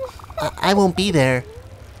 I won't be there,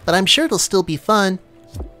 but I'm sure it'll still be fun.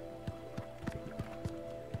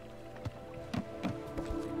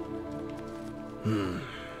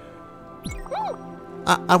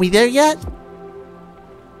 Are we there yet?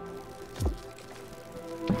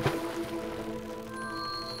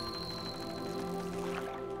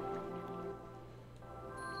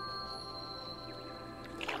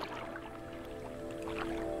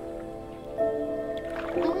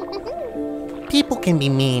 People can be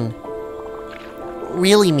mean.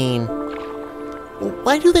 Really mean.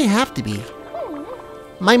 Why do they have to be?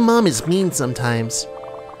 My mom is mean sometimes.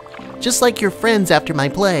 Just like your friends after my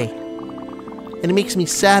play. And it makes me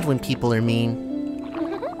sad when people are mean.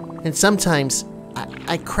 And sometimes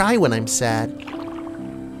I cry when I'm sad.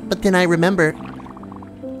 But then I remember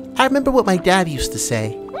what my dad used to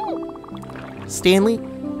say. Stanley,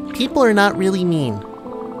 people are not really mean.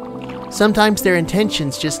 Sometimes their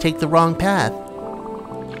intentions just take the wrong path.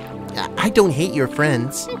 I don't hate your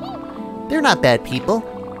friends. They're not bad people.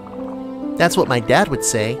 That's what my dad would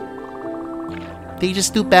say. They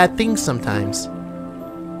just do bad things sometimes.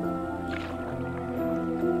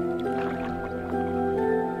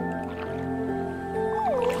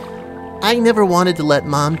 I never wanted to let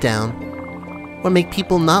Mom down, or make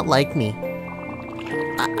people not like me.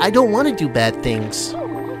 I don't want to do bad things,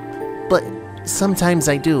 but sometimes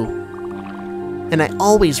I do, and I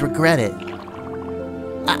always regret it.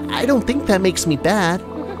 I don't think that makes me bad.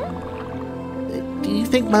 Do you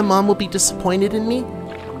think my mom will be disappointed in me?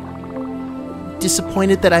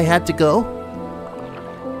 Disappointed that I had to go?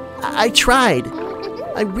 I tried.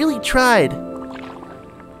 I really tried.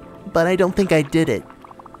 But I don't think I did it.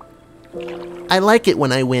 I like it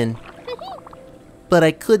when I win. But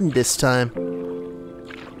I couldn't this time.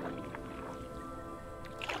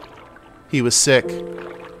 He was sick.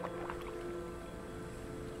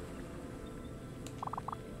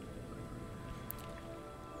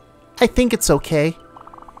 I think it's okay.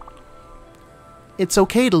 It's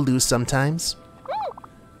okay to lose sometimes.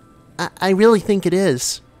 I really think it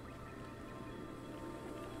is.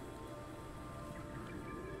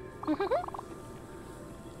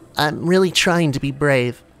 I'm really trying to be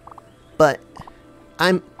brave, but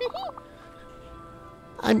I'm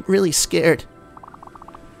really scared.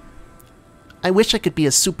 I wish I could be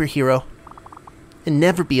a superhero and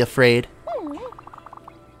never be afraid.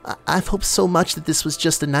 I've hoped so much that this was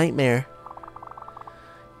just a nightmare.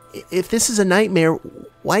 If this is a nightmare,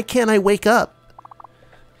 why can't I wake up?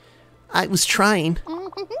 I was trying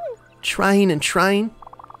and trying.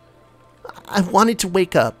 I wanted to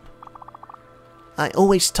wake up. I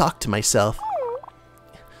always talk to myself.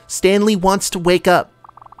 Stanley wants to wake up.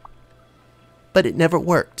 But it never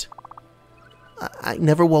worked. I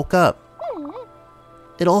never woke up.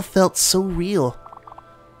 It all felt so real.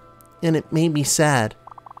 And it made me sad.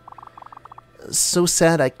 So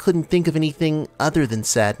sad I couldn't think of anything other than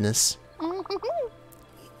sadness.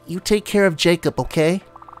 You take care of Jacob, okay?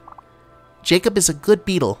 Jacob is a good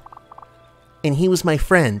beetle. And he was my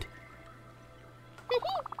friend.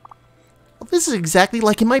 Well, this is exactly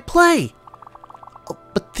like in my play. Oh,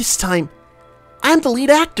 but this time, I'm the lead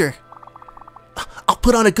actor. I'll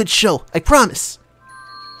put on a good show, I promise.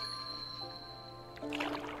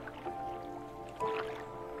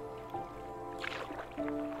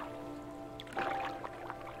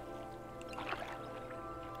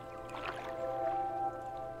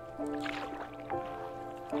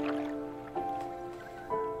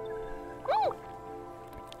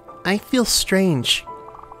 I feel strange.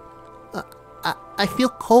 I feel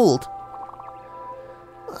cold.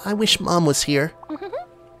 I wish Mom was here.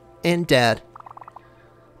 And Dad.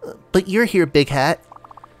 But you're here, Big Hat.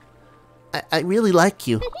 I really like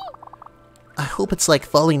you. I hope it's like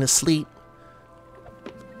falling asleep.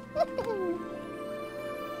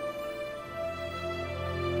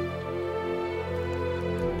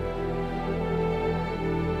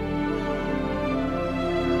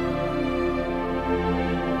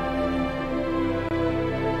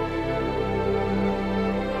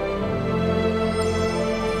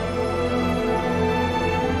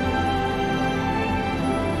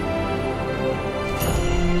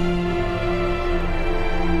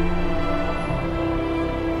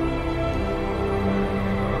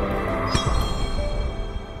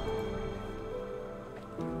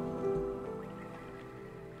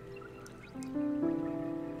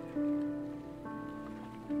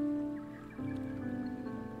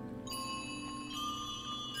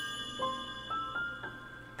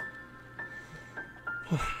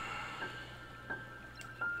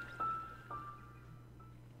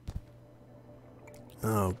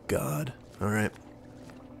 Oh, God. All right.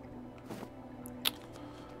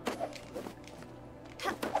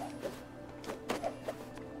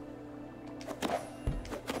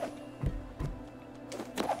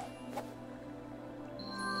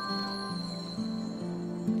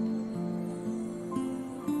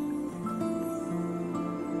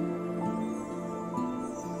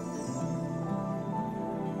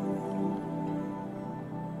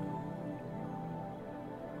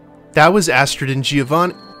 That was Astrid and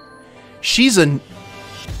Giovanni. She's a...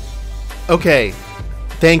 Okay.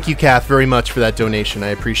 Thank you, Kath, very much for that donation. I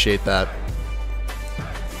appreciate that.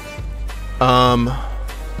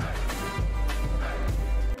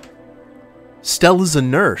 Stella's a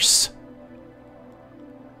nurse.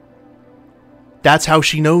 That's how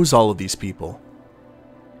she knows all of these people.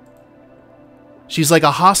 She's like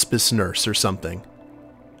a hospice nurse or something.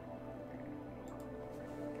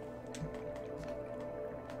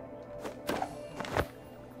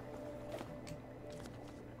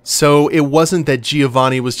 So it wasn't that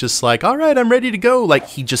Giovanni was just like, all right, I'm ready to go. Like,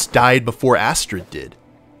 he just died before Astrid did.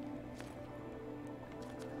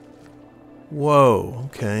 Whoa,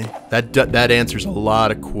 okay. That answers a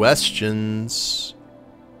lot of questions.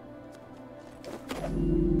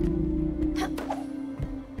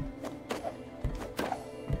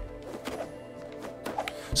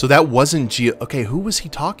 So that wasn't Okay, who was he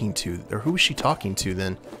talking to? Or who was she talking to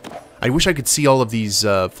then? I wish I could see all of these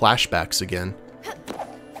flashbacks again.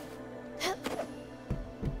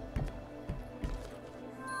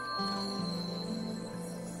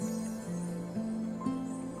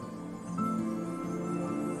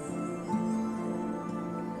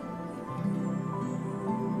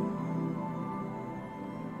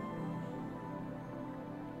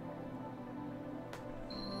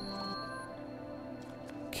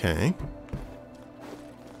 Okay.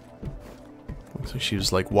 Looks like she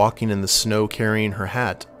was like walking in the snow carrying her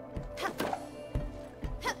hat.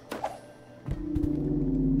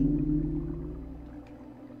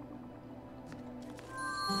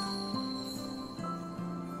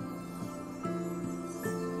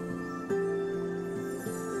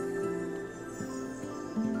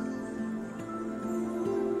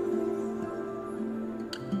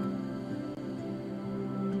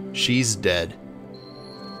 She's dead.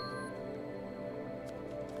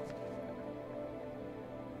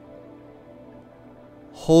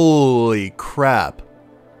 Holy crap.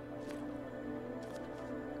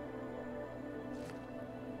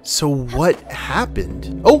 So what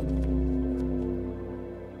happened? Oh!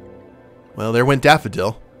 Well, there went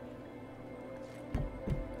Daffodil.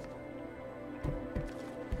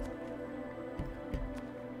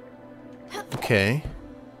 Okay.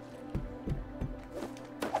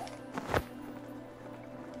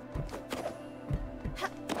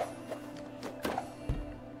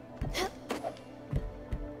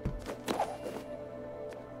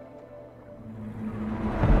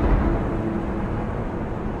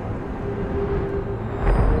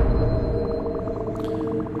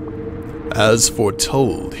 As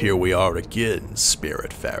foretold, here we are again,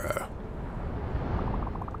 Spiritfarer.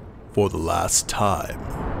 For the last time.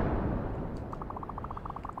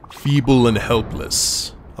 Feeble and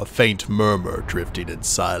helpless, a faint murmur drifting in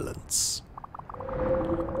silence.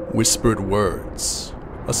 Whispered words,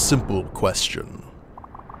 a simple question.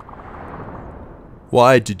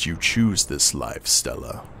 Why did you choose this life,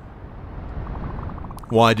 Stella?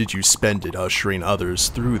 Why did you spend it ushering others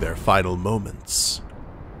through their final moments?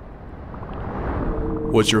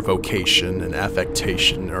 Was your vocation an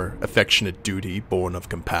affectation or affectionate duty born of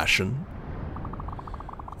compassion?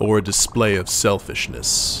 Or a display of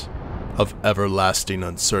selfishness, of everlasting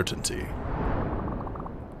uncertainty?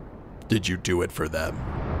 Did you do it for them?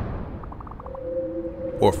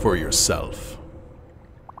 Or for yourself?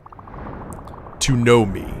 To know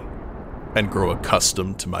me and grow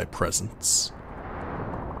accustomed to my presence?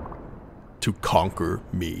 To conquer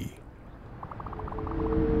me?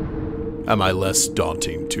 Am I less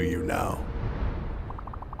daunting to you now?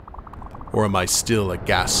 Or am I still a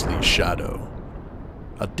ghastly shadow,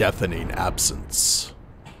 a deafening absence?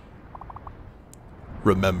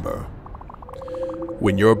 Remember,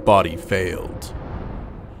 when your body failed,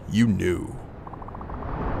 you knew.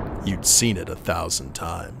 You'd seen it 1,000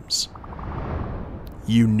 times.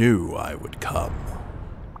 You knew I would come.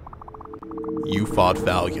 You fought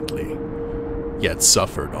valiantly, yet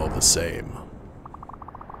suffered all the same.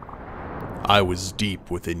 I was deep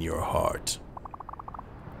within your heart,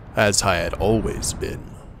 as I had always been.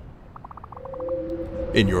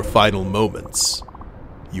 In your final moments,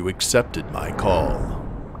 you accepted my call.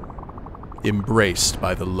 Embraced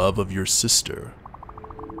by the love of your sister,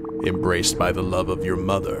 embraced by the love of your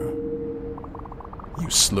mother, you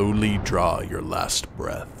slowly draw your last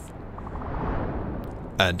breath.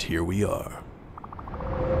 And here we are.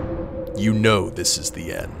 You know this is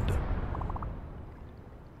the end.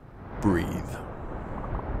 Breathe.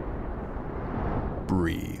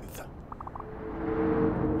 Breathe.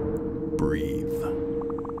 Breathe.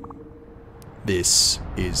 This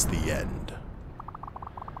is the end.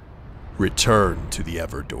 Return to the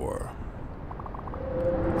Everdoor.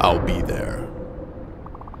 I'll be there.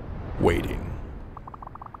 Waiting.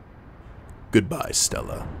 Goodbye,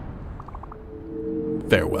 Stella.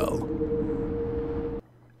 Farewell.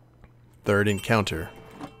 Third encounter.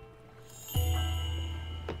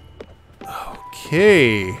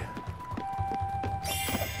 Okay.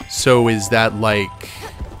 So is that like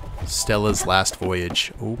Stella's last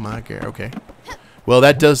voyage? Oh my god, okay. Well,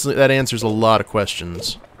 that answers a lot of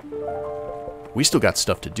questions. We still got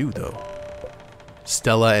stuff to do though.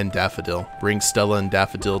 Stella and Daffodil. Bring Stella and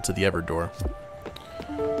Daffodil to the Everdoor.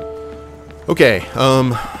 Okay,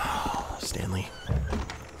 Stanley.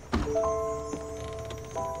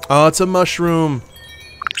 Oh, it's a mushroom.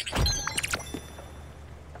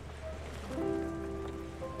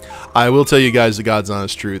 I will tell you guys the God's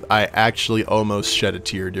honest truth. I actually almost shed a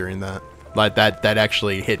tear during that. Like, that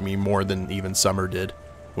actually hit me more than even Summer did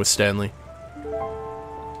with Stanley.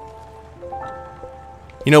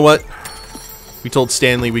 You know what? We told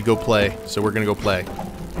Stanley we'd go play, so we're gonna go play.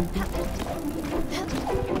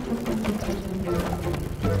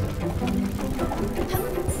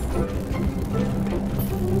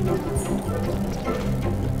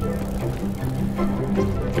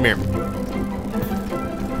 Come here.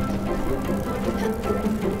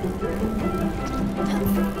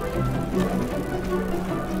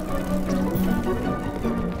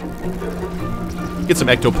 Get some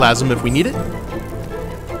ectoplasm if we need it.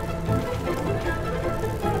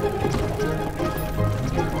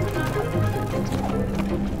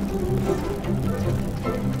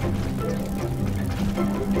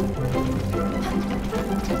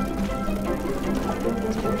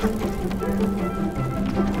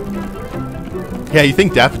 Yeah, you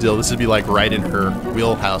think Daffodil, this would be like right in her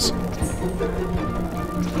wheelhouse.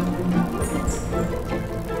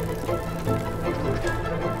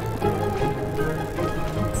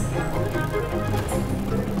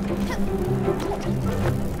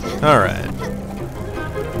 Alright.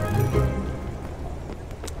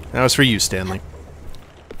 That was for you, Stanley.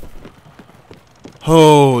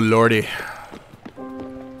 Oh, lordy.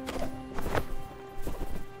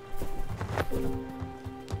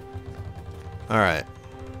 Alright.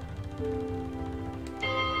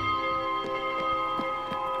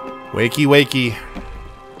 Wakey, wakey.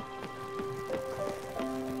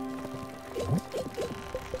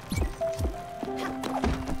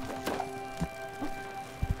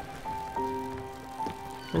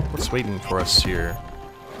 What's waiting for us here?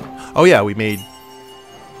 Oh yeah, we made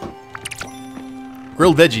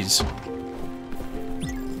grilled veggies.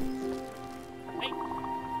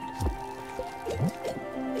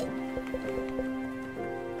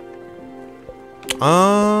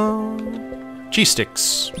 Cheese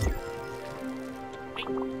sticks.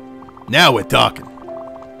 Now we're talking.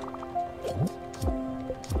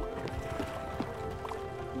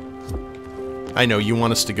 I know, you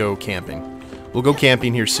want us to go camping. We'll go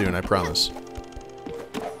camping here soon, I promise.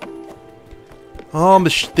 Oh, the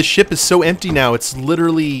ship is so empty now. It's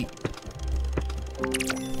literally...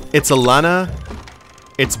 It's Alana,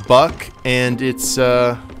 it's Buck, and it's,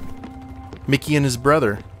 Mickey and his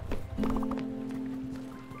brother.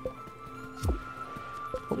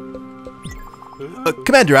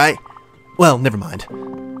 Commander, well, never mind.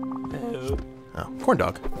 Oh, corn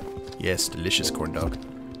dog. Yes, delicious corn dog.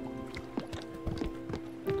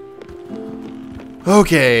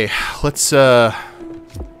 Okay, let's, kind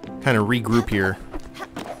of regroup here.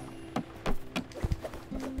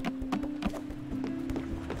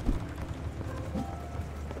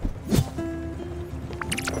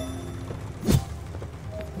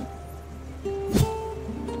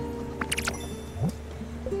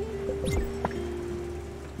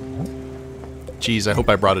 Geez, I hope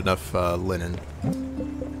I brought enough linen.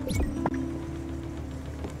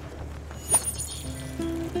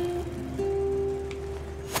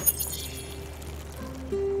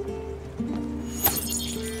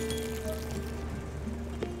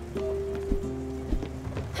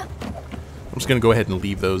 I'm just gonna go ahead and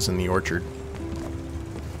leave those in the orchard.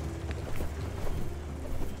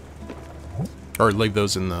 Or leave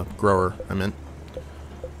those in the grower, I meant.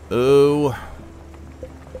 Oh...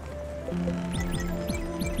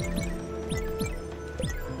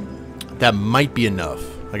 That might be enough.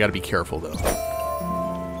 I gotta be careful, though.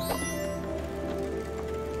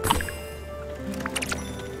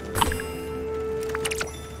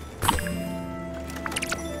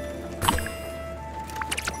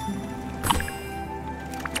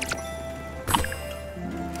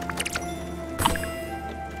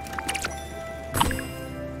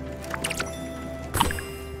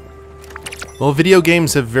 Well, video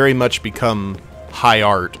games have very much become high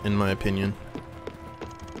art, in my opinion.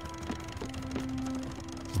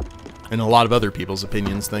 And a lot of other people's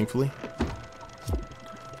opinions, thankfully.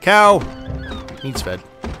 Cow! Needs fed.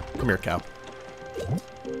 Come here, cow.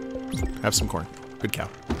 Have some corn. Good cow.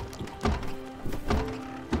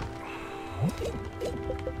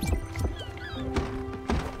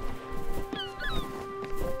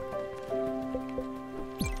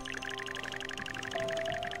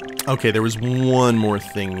 Okay, there was one more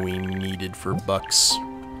thing we needed for Bucks.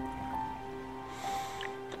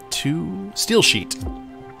 Steel sheet.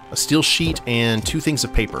 A steel sheet and 2 things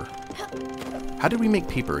of paper. How did we make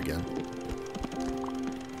paper again?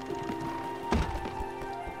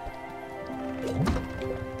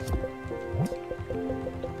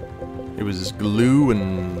 It was glue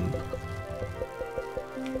and...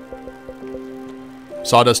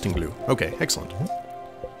 sawdust and glue. Okay, excellent.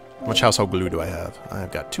 How much household glue do I have?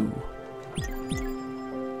 I've got 2.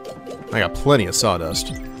 I got plenty of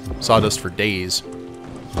sawdust. Sawdust for days.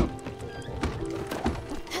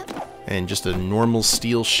 And just a normal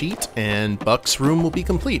steel sheet, and Buck's room will be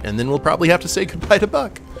complete. And then we'll probably have to say goodbye to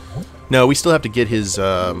Buck. No, we still have to get his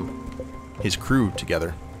crew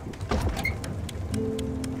together.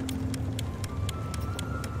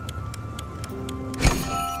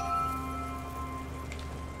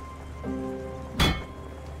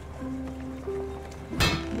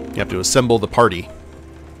 You have to assemble the party.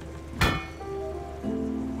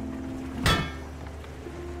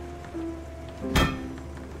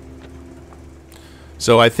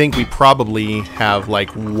 So I think we probably have like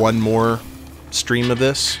one more stream of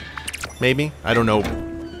this, maybe? I don't know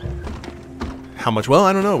how much. Well,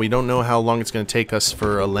 I don't know. We don't know how long it's going to take us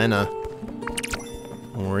for Elena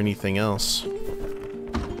or anything else.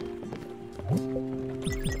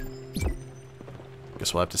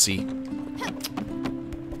 Guess we'll have to see.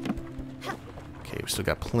 Okay, we still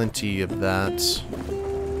got plenty of that.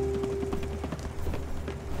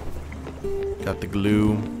 Got the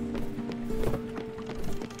glue.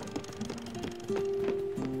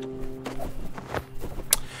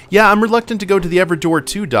 Yeah, I'm reluctant to go to the Everdoor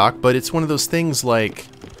too, Doc, but it's one of those things like,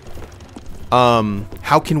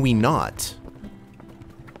 how can we not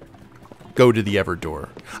go to the Everdoor?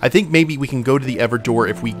 I think maybe we can go to the Everdoor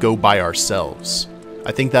if we go by ourselves.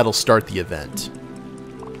 I think that'll start the event.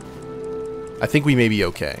 I think we may be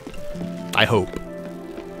okay. I hope.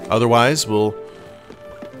 Otherwise, we'll,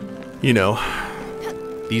 you know,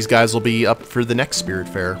 these guys will be up for the next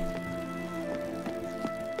Spiritfarer.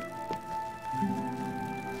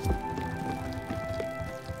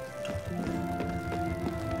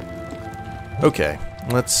 Okay,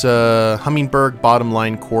 let's, Hummingbird, Bottom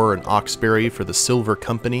Line Core, and Oxberry for the Silver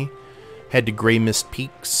Company. Head to Grey Mist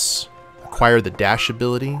Peaks. Acquire the Dash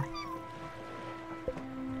ability.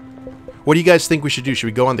 What do you guys think we should do? Should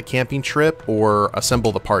we go on the camping trip or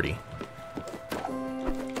assemble the party?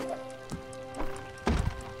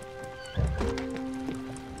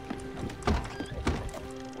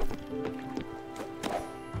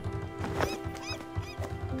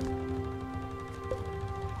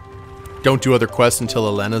 Don't do other quests until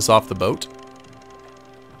Elena's off the boat?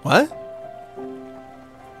 What?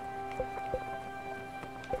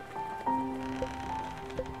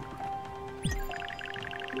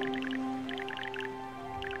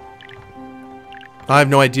 I have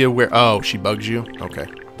no idea where... Oh, she bugs you? Okay.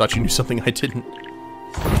 Thought you knew something I didn't.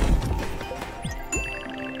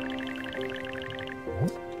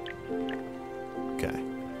 Okay.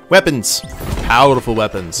 Weapons! Powerful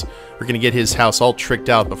weapons. We're gonna get his house all tricked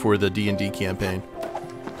out before the D&D campaign.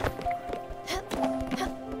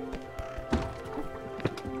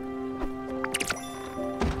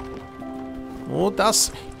 Oh,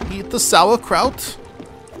 das eat the sauerkraut.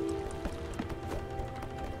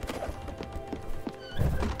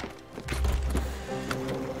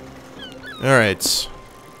 Alright.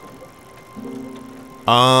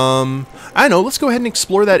 I don't know, let's go ahead and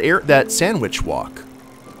explore that sandwich walk.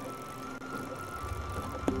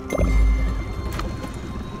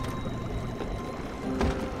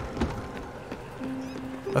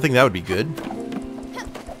 I think that would be good.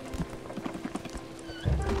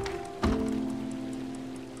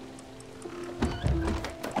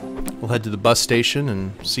 We'll head to the bus station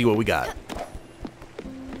and see what we got.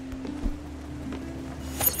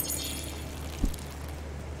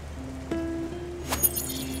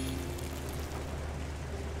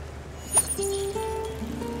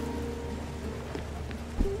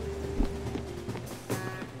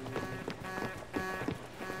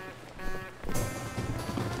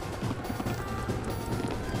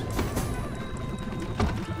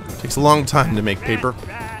 Takes a long time to make paper.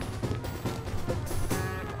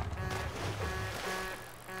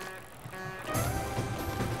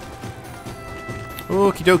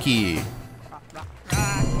 Okie dokie.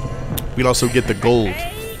 We'd also get the gold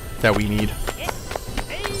that we need.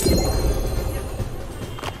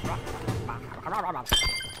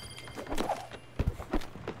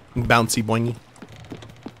 Bouncy boingy.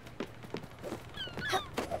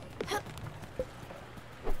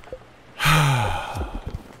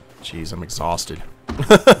 Jeez, I'm exhausted.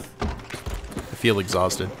 I feel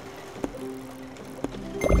exhausted.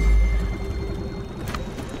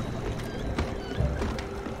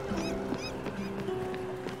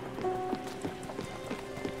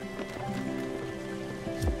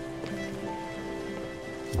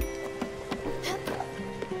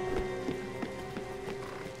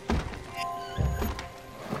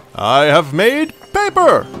 I have made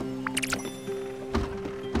paper!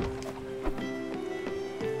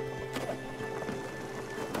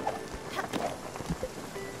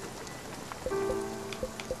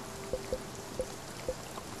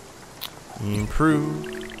 Improve.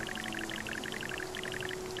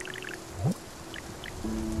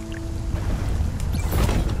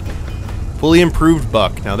 Fully improved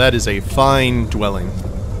buck. Now that is a fine dwelling,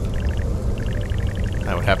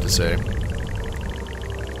 I would have to say.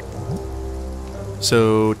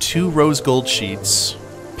 So 2 rose gold sheets,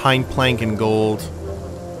 pine plank and gold,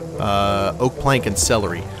 oak plank and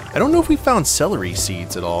celery. I don't know if we found celery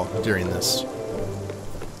seeds at all during this.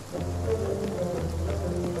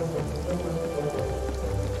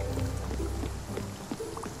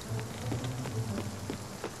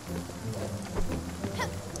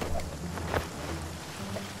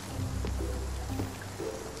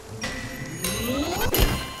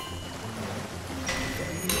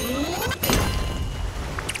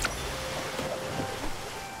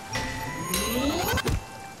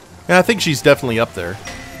 Yeah, I think she's definitely up there.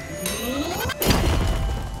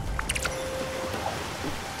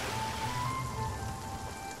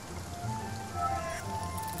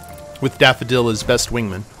 With Daffodil as best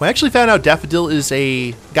wingman. Well, I actually found out Daffodil is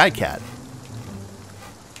a guy cat.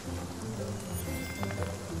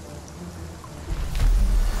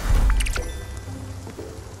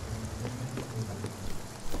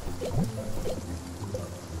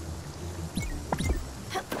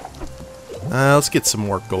 Let's get some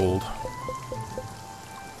more gold.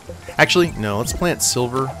 Actually, no, let's plant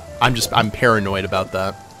silver. I'm paranoid about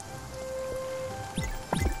that.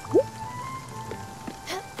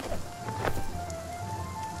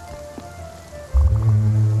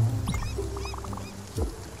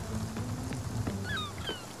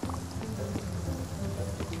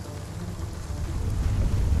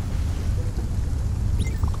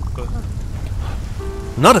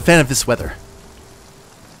 I'm not a fan of this weather.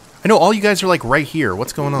 I know all you guys are like right here.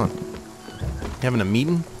 What's going on? You having a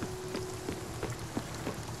meeting?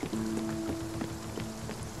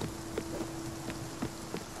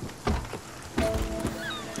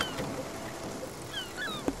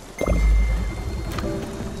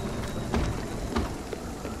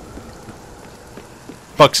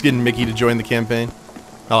 Buck's getting Mickey to join the campaign.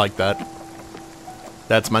 I like that.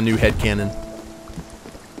 That's my new headcanon.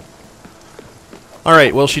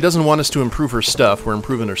 Alright, well, she doesn't want us to improve her stuff. We're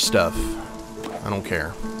improving her stuff. I don't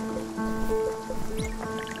care.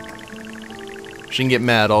 She can get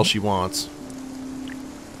mad all she wants.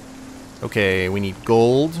 Okay, we need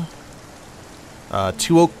gold.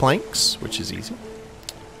 2 oak planks, which is easy.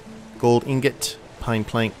 Gold ingot, pine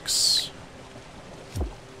planks.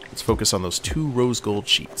 Let's focus on those 2 rose gold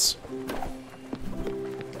sheets.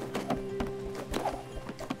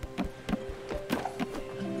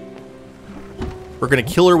 We're going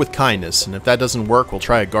to kill her with kindness, and if that doesn't work, we'll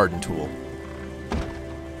try a garden tool.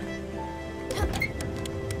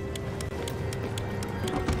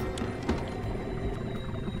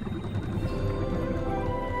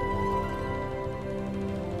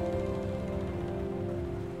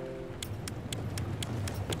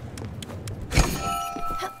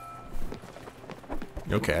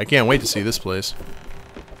 Okay, I can't wait to see this place.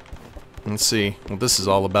 Let's see what this is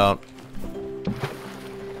all about.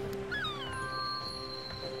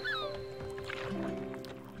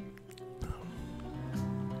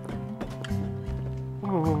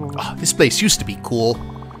 Oh, this place used to be cool.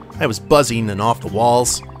 I was buzzing and off the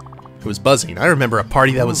walls. It was buzzing. I remember a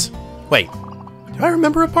party that was... Wait, do I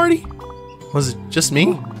remember a party? Was it just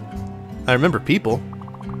me? I remember people.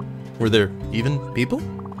 Were there even people?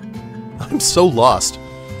 I'm so lost.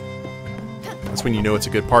 That's when you know it's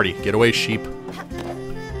a good party. Get away, sheep.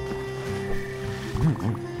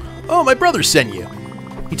 Oh, my brother sent you.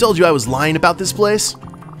 He told you I was lying about this place?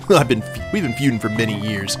 We've been feuding for many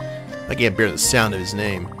years. I can't bear the sound of his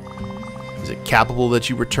name. Is it capital that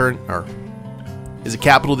you return, or is it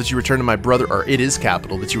capital that you return to my brother, or it is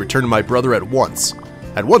capital that you return to my brother at once?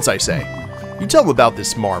 At once, I say. You tell him about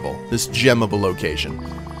this marvel, this gem of a location.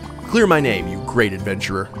 Clear my name, you great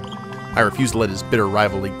adventurer. I refuse to let his bitter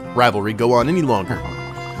rivalry go on any longer.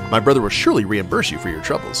 My brother will surely reimburse you for your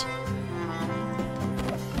troubles.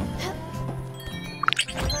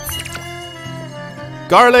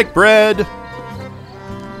 Garlic bread!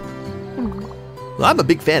 Well, I'm a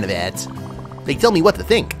big fan of ads. They tell me what to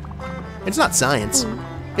think. It's not science.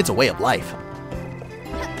 It's a way of life.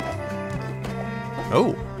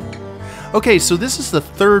 Oh. Okay, so this is the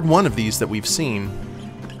 3rd one of these that we've seen.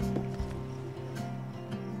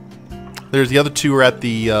 There's the other 2 are at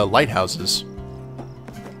the lighthouses.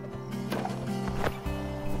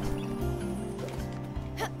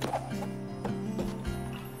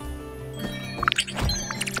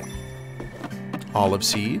 Olive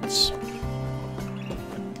seeds.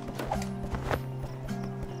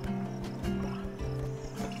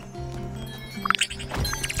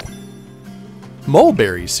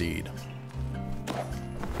 Mulberry seed.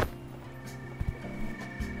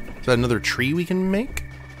 Is that another tree we can make?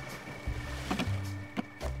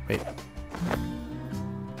 Wait.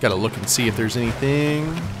 Gotta look and see if there's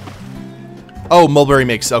anything. Oh, mulberry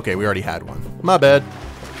makes... Okay, we already had one. My bad.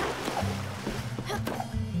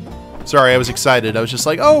 Sorry, I was excited. I was just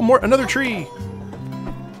like, oh, more, another tree.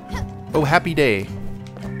 Oh, happy day.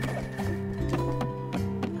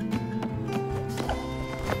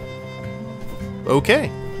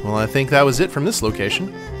 Okay. Well, I think that was it from this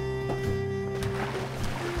location.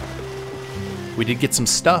 We did get some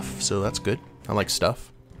stuff, so that's good. I like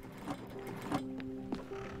stuff.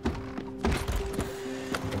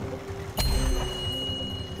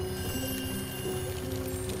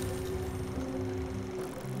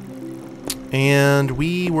 And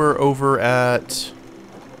we were over at...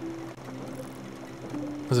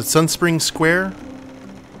 Was it Sunspring Square?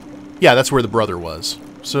 Yeah, that's where the brother was.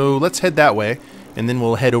 So let's head that way, and then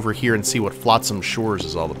we'll head over here and see what Flotsam Shores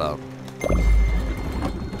is all about.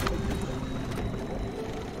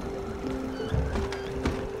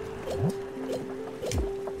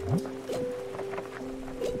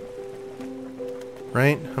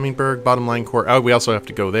 Right? Hummingbird, Bottom Line Court. Oh, we also have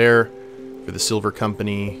to go there for the Silver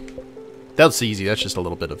Company. That's easy. That's just a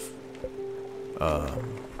little bit of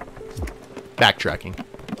backtracking.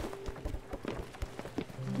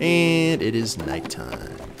 And it is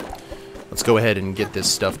nighttime. Let's go ahead and get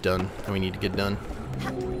this stuff done that we need to get done.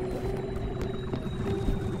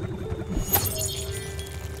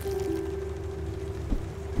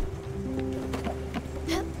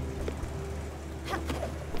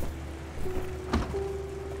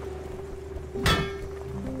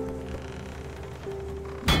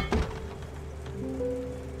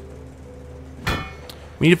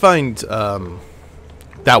 We need to find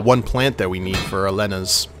that one plant that we need for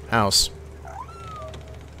Elena's house.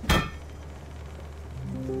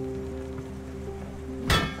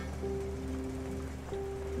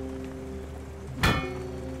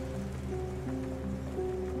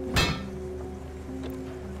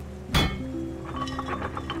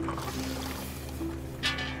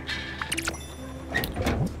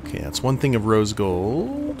 Okay, that's one thing of rose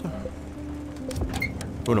gold.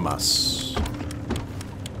 Una más.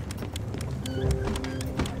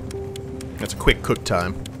 That's a quick cook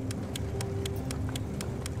time.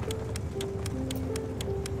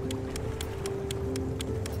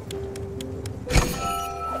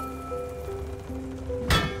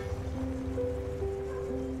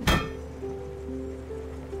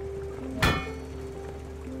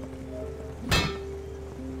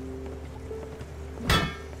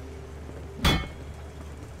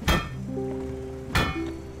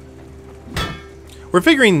 We're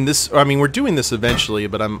figuring this, I mean, we're doing this eventually,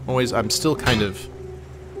 but I'm still kind of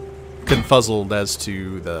confuzzled as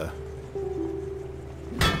to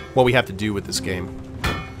what we have to do with this game.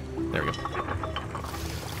 There we go.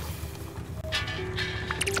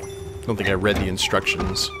 I don't think I read the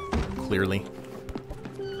instructions clearly.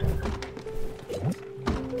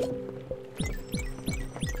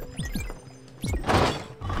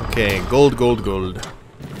 Okay, gold, gold, gold.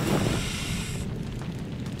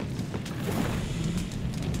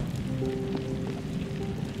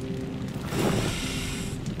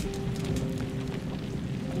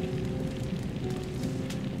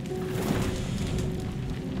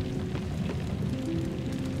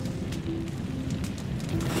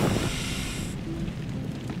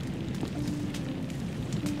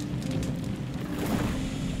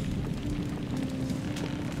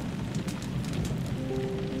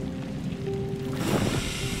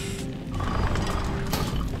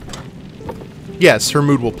 Yes, her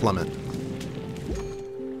mood will plummet.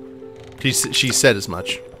 She said as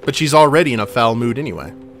much. But she's already in a foul mood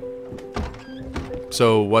anyway.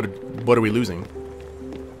 So what are we losing?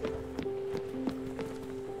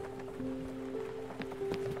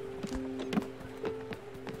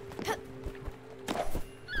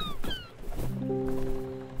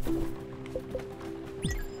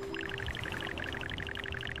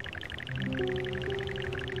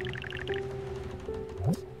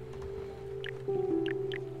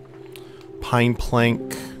 Pine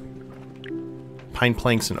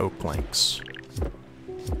planks and oak planks.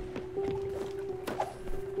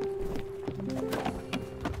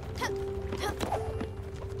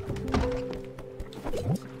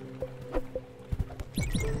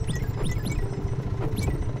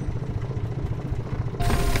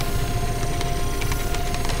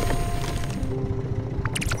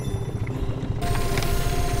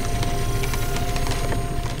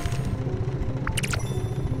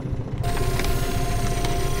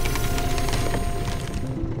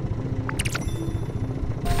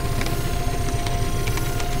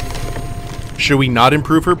 Should we not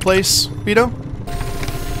improve her place, Vito?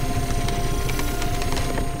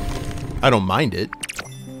 I don't mind it,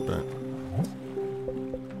 but...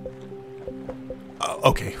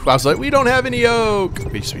 okay, I was like, we don't have any oak!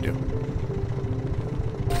 Yes, we do.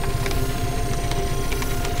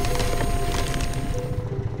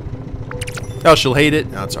 Oh, she'll hate it?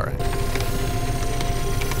 No, it's alright.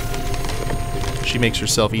 She makes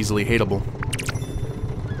herself easily hateable.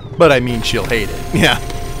 But I mean, she'll hate it, yeah.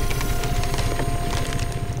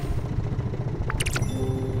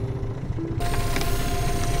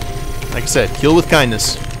 Like I said, kill with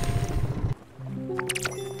kindness.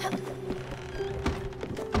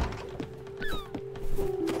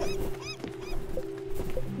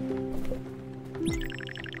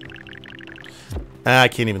 I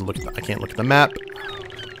can't even look. I can't look at the map.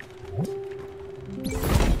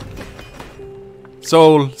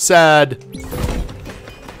 So sad.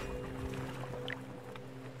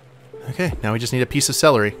 Okay, now we just need a piece of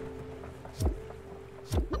celery.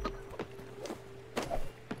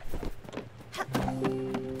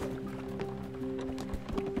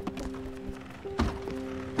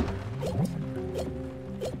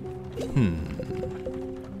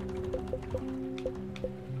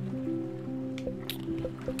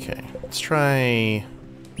 Okay, let's try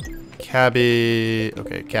cabbage.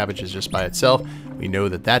 Okay, cabbage is just by itself. We know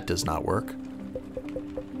that that does not work.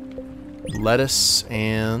 Lettuce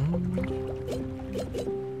and...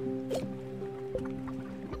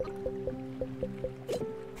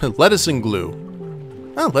 lettuce and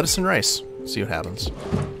glue. Oh, lettuce and rice. See what happens.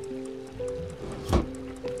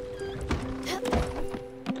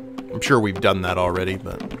 I'm sure we've done that already,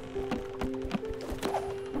 but...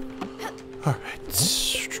 Alright.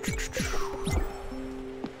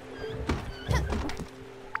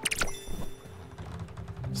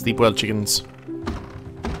 Sleep well, chickens.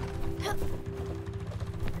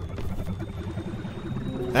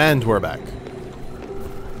 And we're back.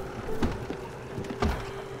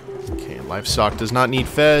 Okay, livestock does not need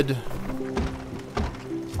fed.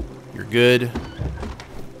 You're good.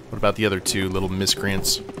 What about the other two little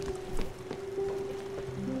miscreants?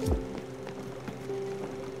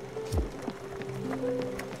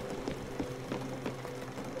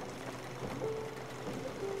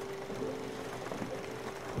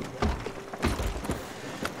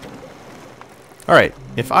 Alright,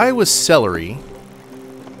 if I was celery,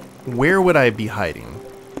 where would I be hiding?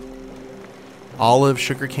 Olive,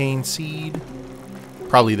 sugarcane, seed?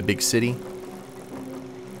 Probably the big city.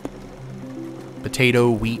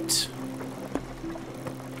 Potato, wheat.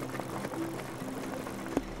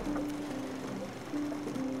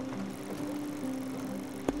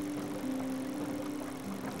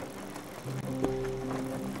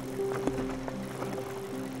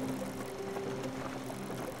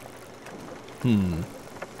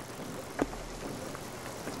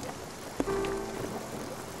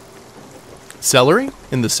 Celery?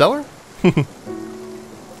 In the cellar?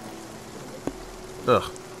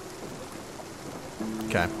 Ugh.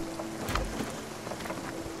 Okay.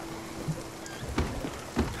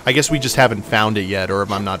 I guess we just haven't found it yet, or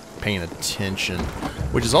I'm not paying attention.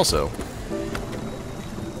 Which is also...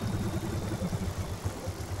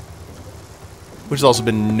 which has also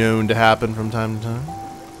been known to happen from time to time.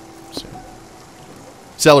 So.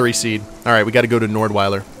 Celery seed. Alright, we gotta go to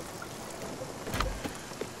Nordweiler.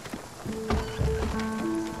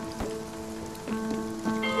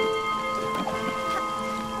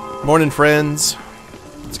 Morning, friends.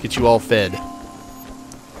 Let's get you all fed.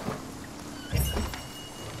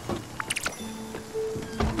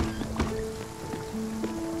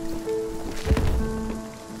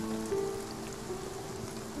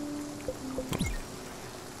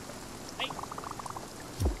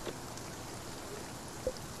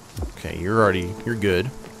 Okay, you're good.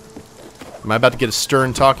 Am I about to get a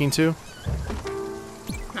stern talking to?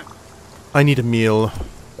 I need a meal.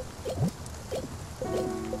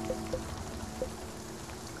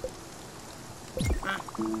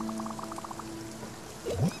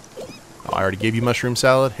 I already gave you mushroom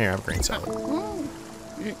salad. Here, have grain salad.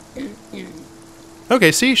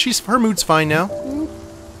 Okay, see, her mood's fine now.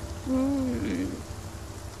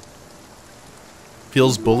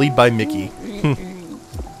 Feels bullied by Mickey.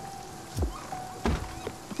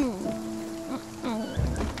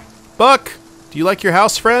 Buck, do you like your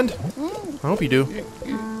house, friend? I hope you do.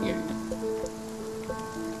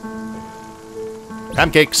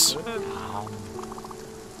 Pancakes.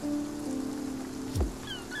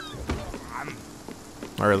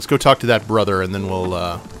 Alright, let's go talk to that brother, and then we'll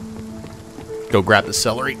go grab the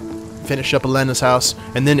celery, finish up Elena's house,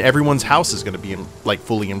 and then everyone's house is going to be, like,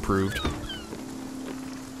 fully improved.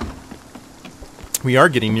 We are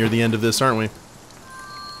getting near the end of this, aren't we?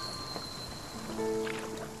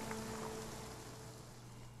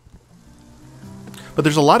 But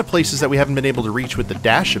there's a lot of places that we haven't been able to reach with the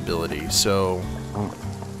dash ability, so...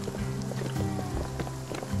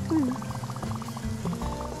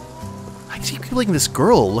 I keep feeling this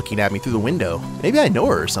girl looking at me through the window. Maybe I know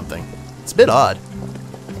her or something. It's a bit odd.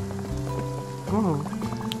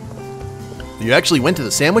 You actually went to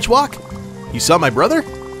the sandwich walk? You saw my brother?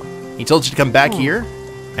 He told you to come back here?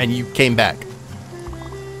 And you came back.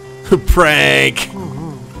 Prank!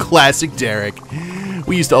 Classic Derek.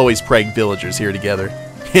 We used to always prank villagers here together.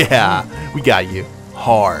 Yeah, we got you.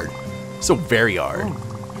 Hard. So very hard.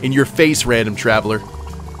 In your face, random traveler.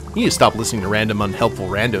 You need to stop listening to random unhelpful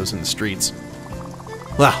randos in the streets.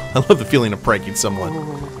 Wow, I love the feeling of pranking someone.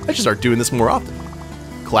 I should start doing this more often.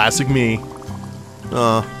 Classic me.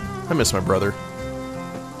 I miss my brother.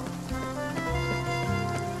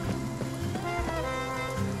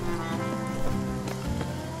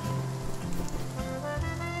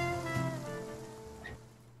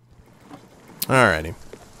 Alrighty.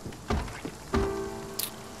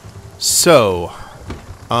 So,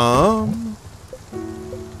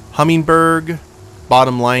 Hummingberg,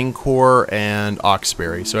 Bottom Line Core, and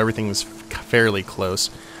Oxberry. So everything's fairly close.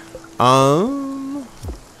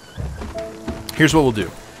 Here's what we'll do.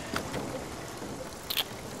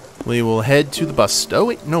 We will head to the bus. Oh,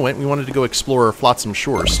 wait. No, wait. We wanted to go explore Flotsam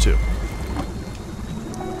Shores, too.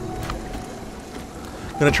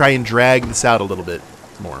 I'm going to try and drag this out a little bit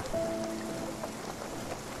more.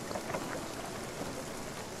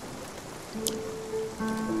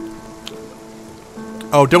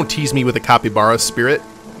 Oh, don't tease me with a capybara, Spirit.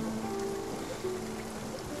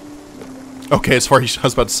 Okay, as far as I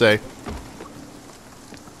was about to say.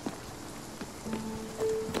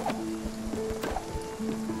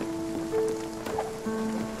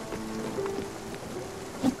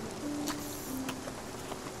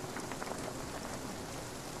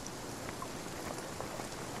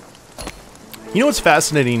 You know what's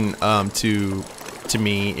fascinating to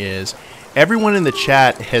me is everyone in the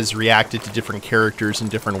chat has reacted to different characters in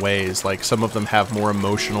different ways. Like, some of them have more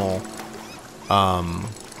emotional,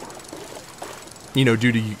 you know,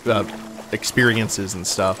 due to experiences and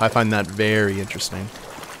stuff. I find that very interesting.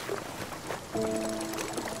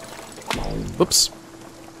 Whoops.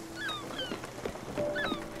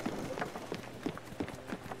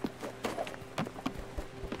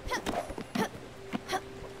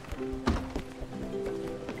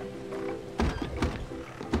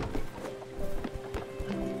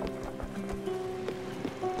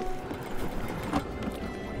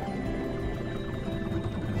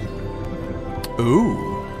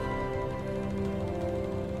 Ooh.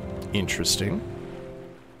 Interesting.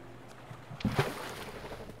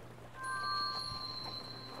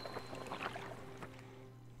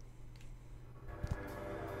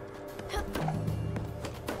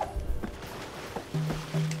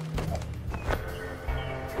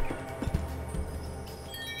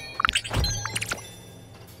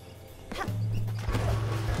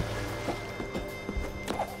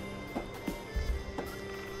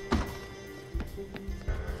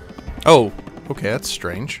 Oh, okay, that's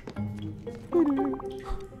strange.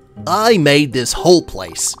 I made this whole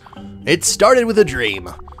place. It started with a dream.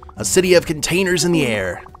 A city of containers in the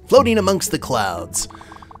air, floating amongst the clouds.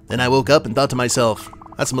 Then I woke up and thought to myself,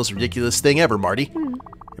 that's the most ridiculous thing ever, Marty.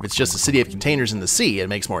 If it's just a city of containers in the sea, it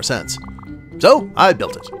makes more sense. So, I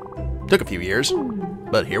built it. Took a few years,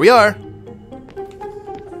 but here we are.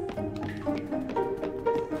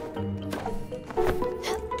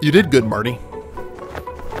 You did good, Marty.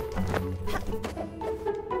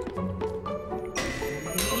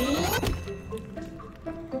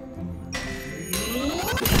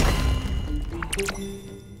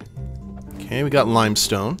 Okay, we got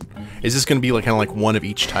limestone. Is this going to be like kind of like one of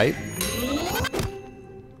each type?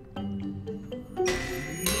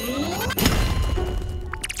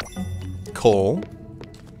 Coal.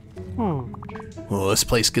 Oh, this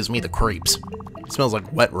place gives me the creeps. It smells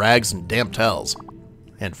like wet rags and damp towels.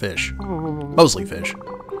 And fish. Mostly fish.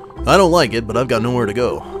 I don't like it, but I've got nowhere to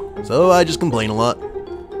go. So I just complain a lot.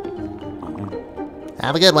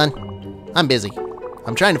 Have a good one. I'm busy.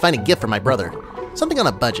 I'm trying to find a gift for my brother. Something on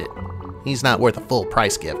a budget. He's not worth a full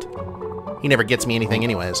price gift. He never gets me anything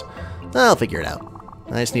anyways. I'll figure it out.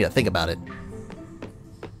 I just need to think about it.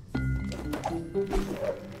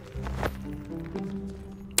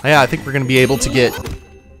 Yeah, I think we're going to be able to get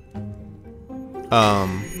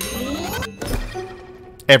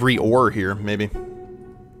every ore here, maybe.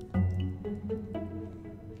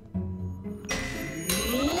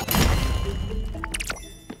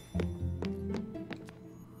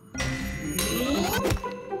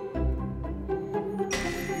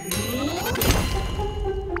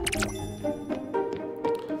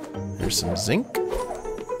 There's some zinc.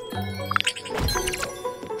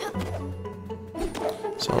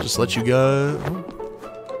 So I'll just let you go.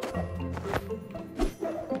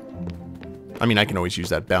 I mean, I can always use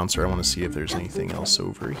that bouncer. I want to see if there's anything else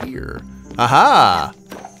over here. Aha!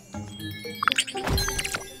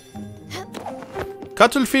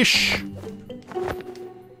 Cuttlefish!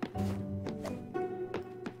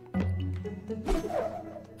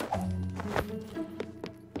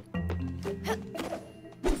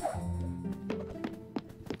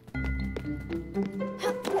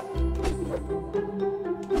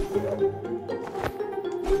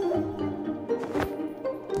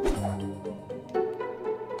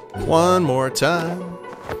 One more time.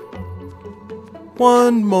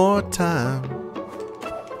 One more time.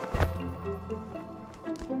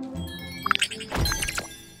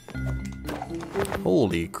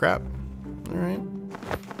 Holy crap. Alright.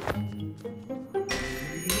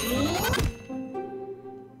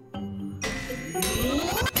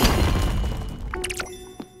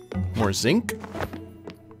 More zinc.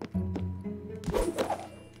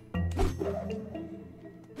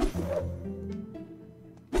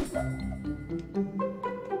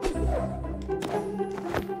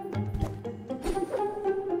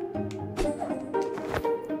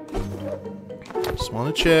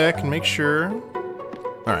 Want to check and make sure.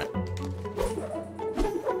 Alright.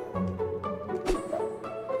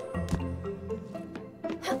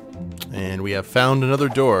 And we have found another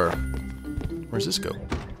door. Where's this go?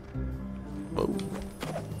 Whoa.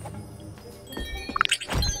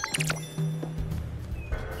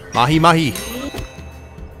 Mahi mahi.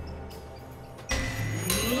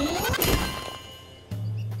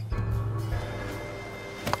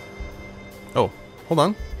 Oh, hold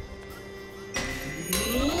on.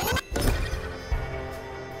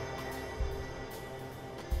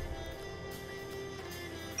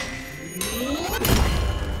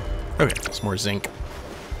 Okay, some more zinc.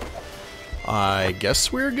 I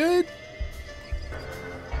guess we're good?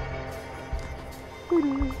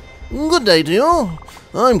 Good day to you.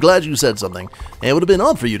 I'm glad you said something. It would have been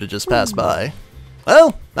odd for you to just pass by.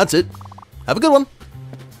 Well, that's it. Have a good one.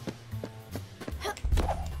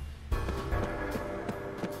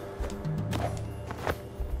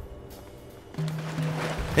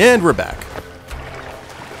 And we're back.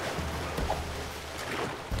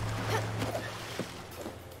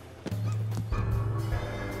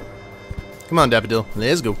 Come on, Daffodil.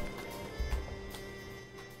 Let's go.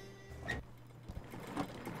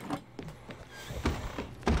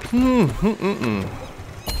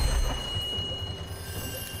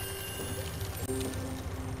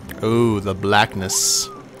 Oh, the blackness.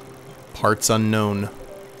 Parts unknown.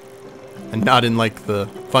 And not in, like, the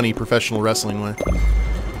funny professional wrestling way.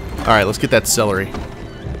 Alright, let's get that celery.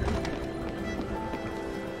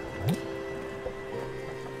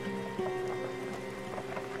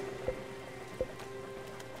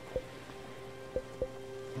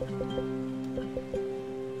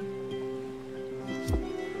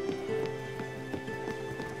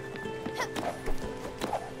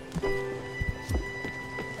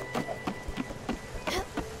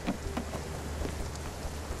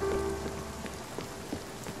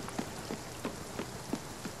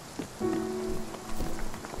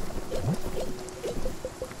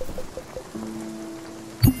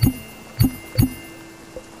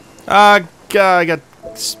 I got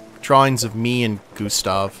drawings of me and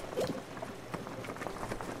Gustav.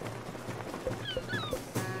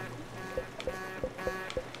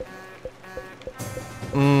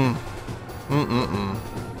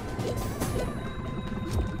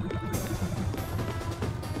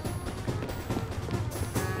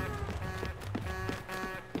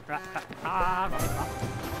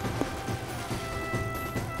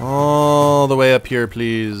 All the way up here,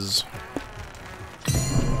 please.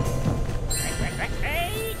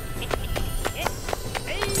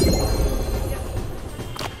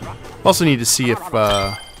 Also need to see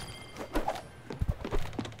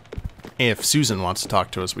if Susan wants to talk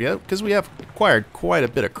to us. Because we have acquired quite a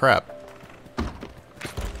bit of crap.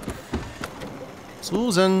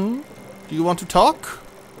 Susan, do you want to talk?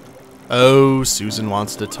 Oh, Susan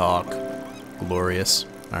wants to talk. Glorious.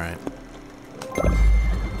 All right.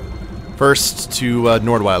 First to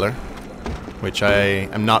Nordweiler, which I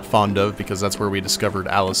am not fond of because that's where we discovered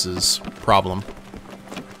Alice's problem.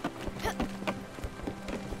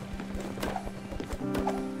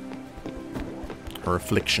 Her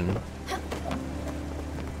affliction.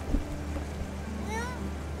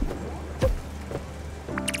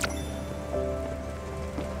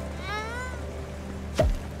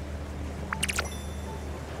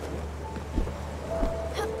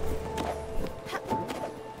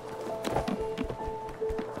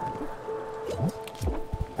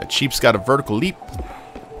 That sheep's got a vertical leap.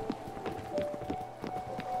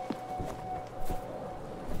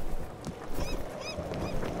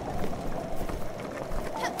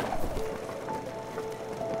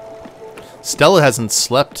 Stella hasn't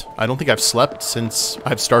slept. I don't think I've slept since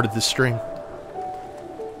I've started this string.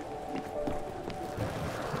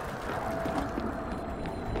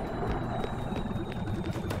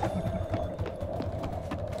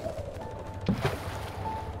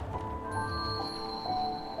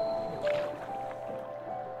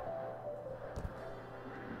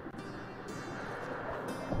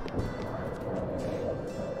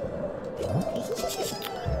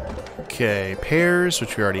 Okay, pears,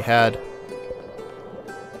 which we already had.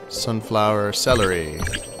 Sunflower, celery.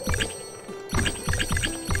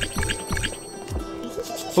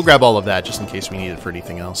 We'll grab all of that just in case we need it for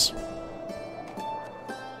anything else.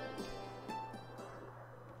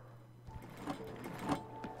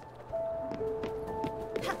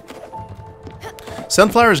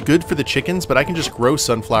 Sunflower is good for the chickens, but I can just grow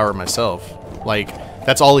sunflower myself. Like,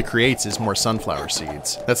 that's all it creates is more sunflower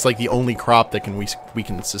seeds. That's like the only crop that we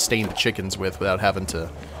can sustain the chickens with without having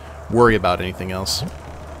to worry about anything else.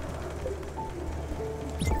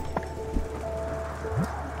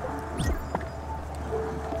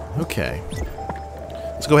 Okay.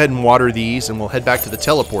 Let's go ahead and water these, and we'll head back to the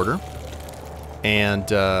teleporter. And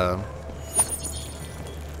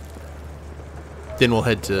then we'll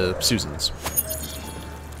head to Susan's.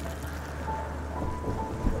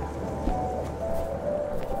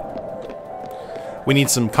 We need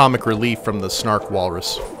some comic relief from the Snark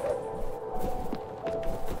Walrus.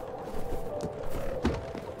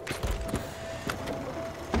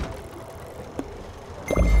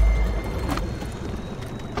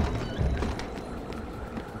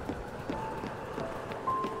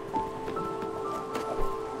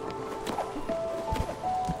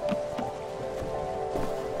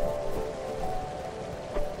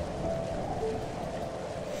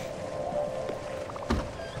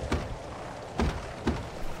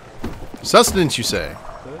 Sustenance, you say?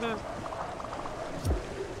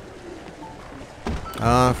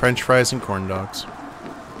 French fries and corn dogs.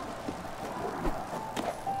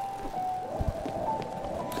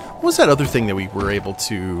 What was that other thing that we were able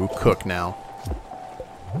to cook now?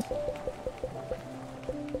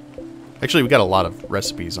 Actually, we got a lot of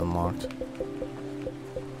recipes unlocked.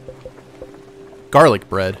 Garlic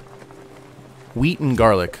bread. Wheat and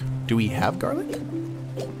garlic. Do we have garlic?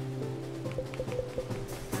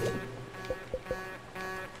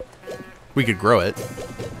 We could grow it.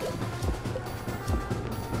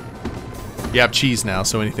 You have cheese now,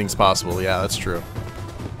 so anything's possible. Yeah, that's true.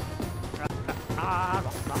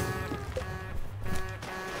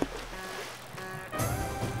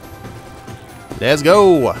 Let's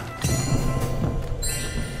go!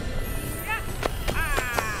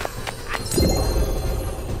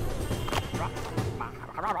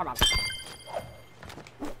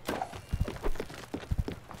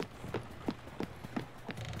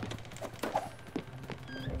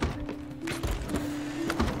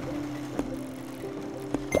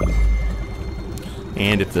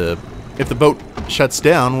 And if the boat shuts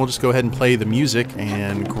down, we'll just go ahead and play the music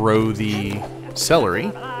and grow the celery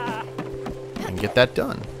and get that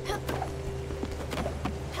done.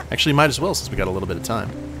 Actually, might as well since we got a little bit of time.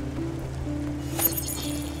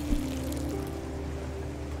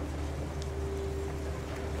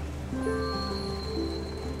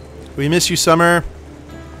 We miss you, Summer.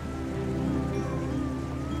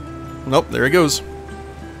 Nope, there he goes.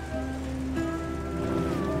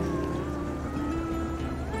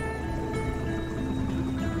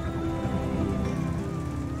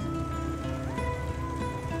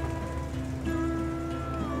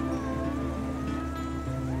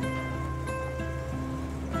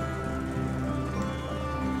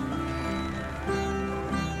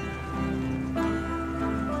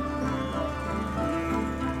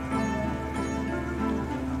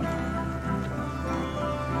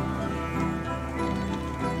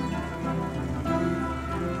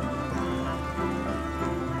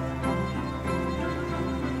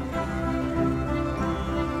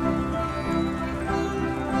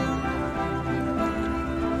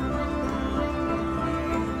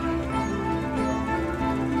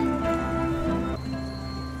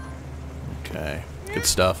 Okay, good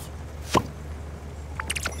stuff.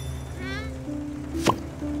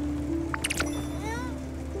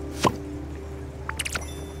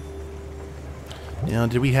 Now,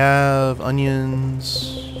 did we have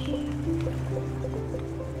onions?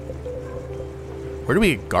 Where do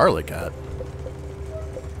we get garlic at?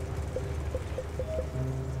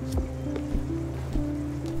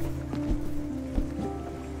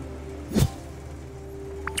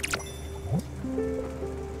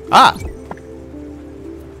 Ah!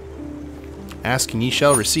 Ask and ye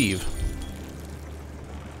shall receive.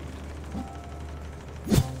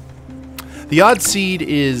 The odd seed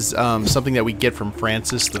is something that we get from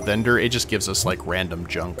Francis, the vendor. It just gives us, like, random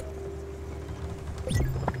junk.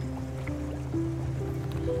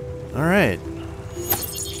 Alright.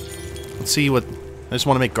 Let's see what... I just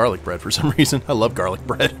want to make garlic bread for some reason. I love garlic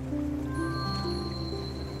bread.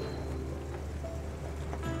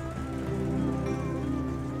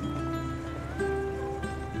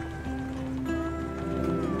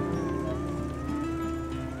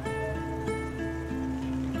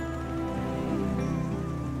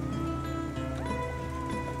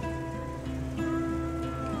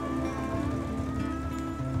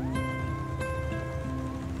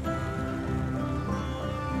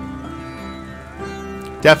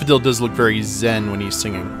 Daffodil does look very zen when he's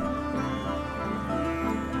singing.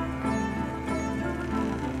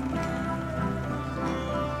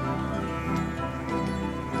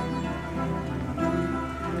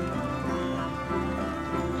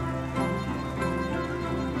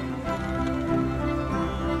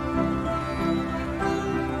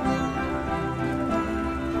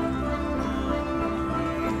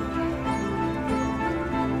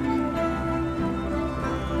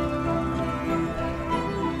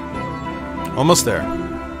 Almost there.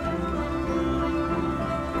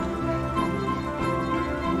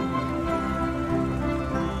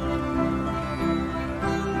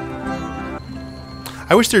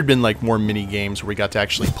 I wish there had been like more mini games where we got to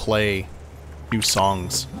actually play new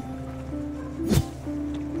songs.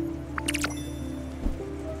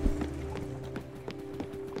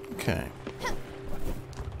 Okay.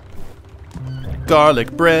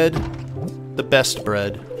 Garlic bread. The best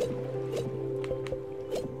bread.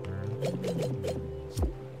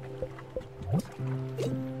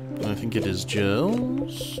 I think it is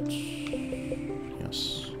just...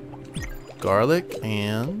 Yes. Garlic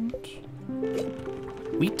and...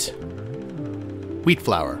 wheat? Wheat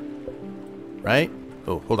flour. Right?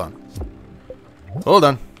 Oh, hold on. Hold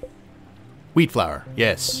on. Wheat flour.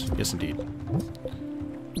 Yes. Yes, indeed.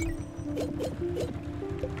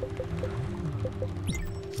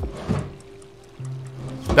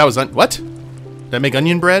 That was what? Did I make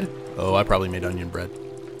onion bread? Oh, I probably made onion bread.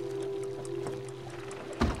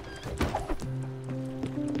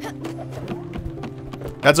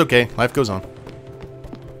 That's okay. Life goes on.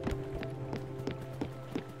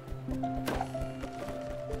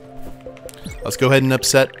 Let's go ahead and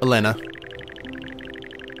upset Elena.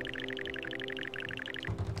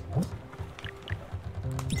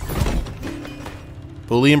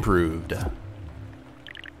 Fully improved.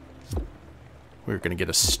 We're gonna get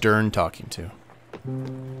a stern talking to.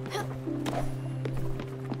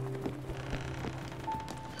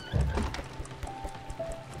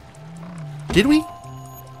 Did we?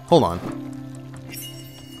 Hold on.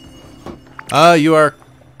 You are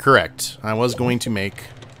correct. I was going to make...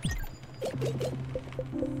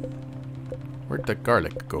 Where'd the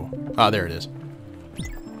garlic go? Ah, there it is.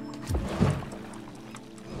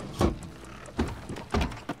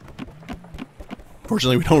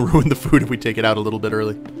 Fortunately, we don't ruin the food if we take it out a little bit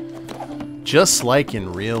early. Just like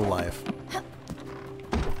in real life.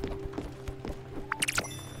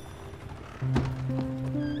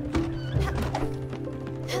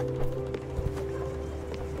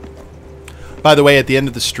 By the way, at the end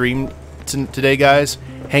of the stream today, guys,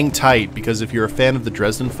 hang tight, because if you're a fan of the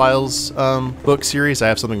Dresden Files book series, I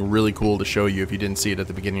have something really cool to show you if you didn't see it at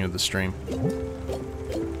the beginning of the stream.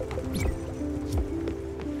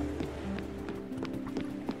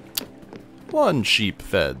 One sheep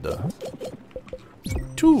fed.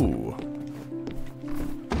 2.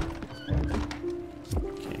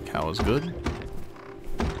 Okay, cow is good.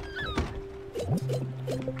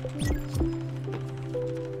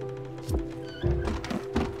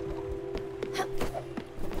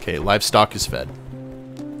 Okay, livestock is fed.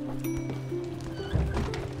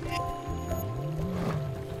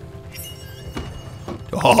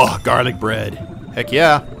 Oh, garlic bread. Heck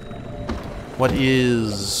yeah. What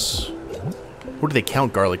is... What do they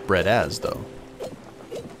count garlic bread as, though?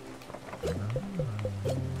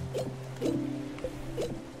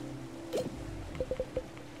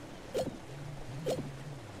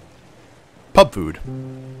 Pub food.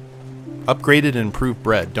 Upgraded and improved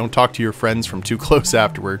bread. Don't talk to your friends from too close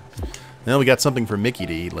afterward. Well, we got something for Mickey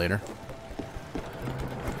to eat later.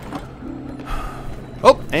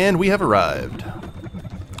 Oh, and we have arrived.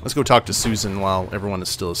 Let's go talk to Susan while everyone is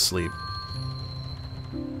still asleep.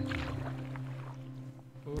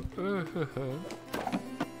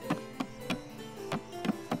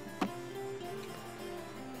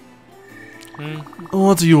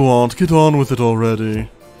 What do you want? Get on with it already.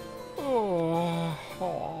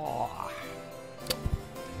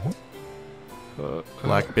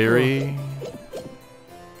 Blackberry.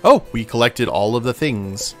 Oh, we collected all of the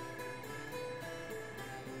things.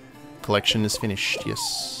 Collection is finished,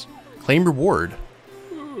 yes. Claim reward.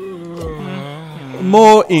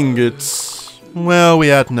 More ingots. Where are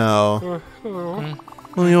we at now?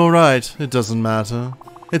 Well, you're right. It doesn't matter.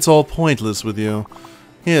 It's all pointless with you.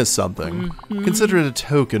 Here's something. Consider it a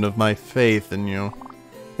token of my faith in you.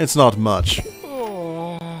 It's not much.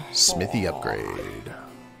 Smithy upgrade.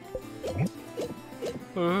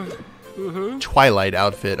 Twilight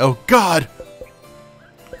outfit. Oh, God!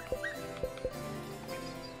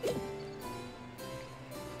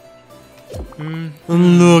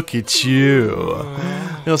 Look at you.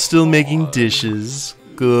 You're still making dishes.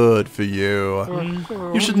 Good for you.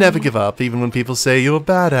 You should never give up, even when people say you're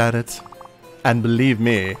bad at it. And believe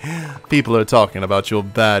me, people are talking about your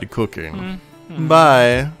bad cooking.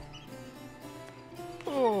 Bye.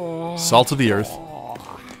 Salt of the earth.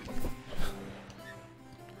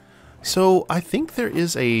 So, I think there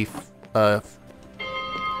is a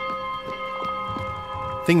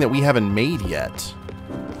thing that we haven't made yet.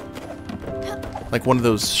 Like one of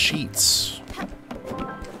those sheets.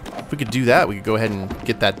 If we could do that, we could go ahead and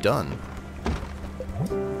get that done.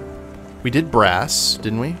 We did brass,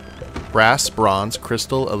 didn't we? Brass, bronze,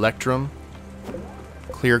 crystal, electrum,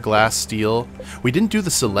 clear glass, steel. We didn't do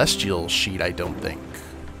the celestial sheet, I don't think.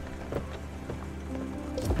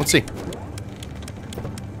 Let's see.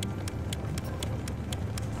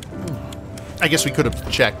 I guess we could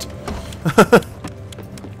have checked.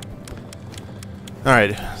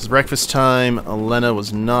 Alright, it's breakfast time. Elena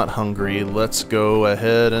was not hungry. Let's go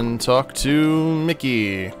ahead and talk to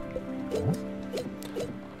Mickey.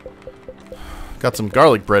 Got some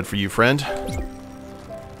garlic bread for you, friend.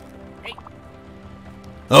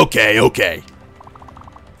 Okay, okay.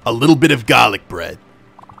 A little bit of garlic bread.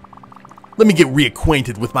 Let me get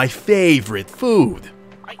reacquainted with my favorite food.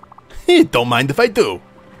 Don't mind if I do.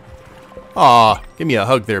 Aw, give me a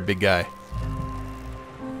hug there, big guy.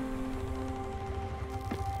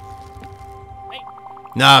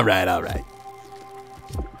 Alright, alright.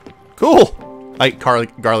 Cool!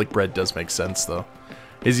 Garlic bread does make sense, though.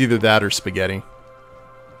 It's either that or spaghetti.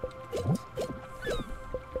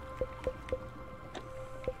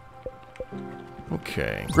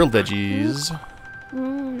 Okay, grilled veggies.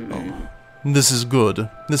 Oh. This is good.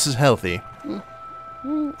 This is healthy.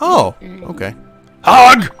 Oh, okay.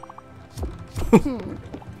 Hug!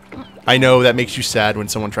 I know that makes you sad when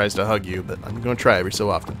someone tries to hug you, but I'm going to try every so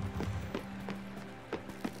often.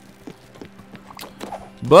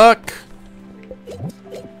 Buck!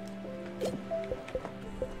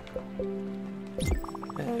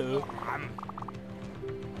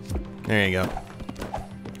 There you go.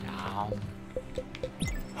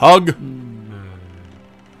 Hug!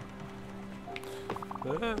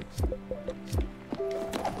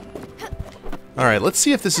 Alright, let's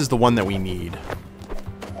see if this is the one that we need.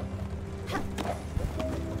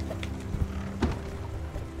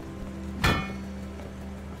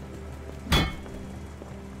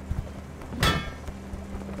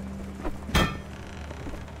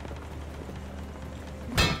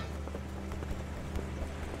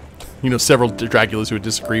 You know, several Draculas who would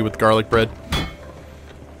disagree with garlic bread.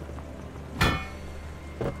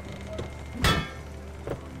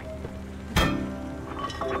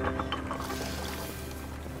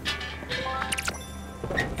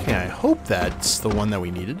 Okay, I hope that's the one that we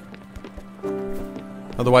needed.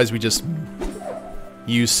 Otherwise, we just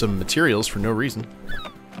use some materials for no reason.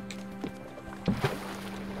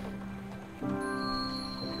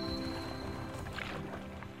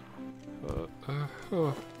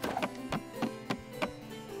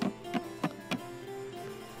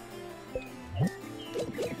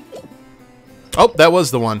 Oh, that was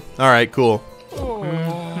the one. Alright, cool.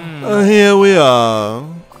 Here we are.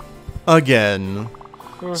 Again.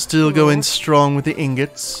 Still going strong with the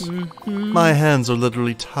ingots. My hands are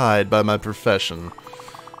literally tied by my profession.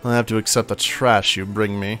 I have to accept the trash you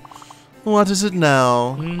bring me. What is it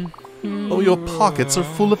now? Oh, your pockets are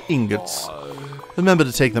full of ingots. Remember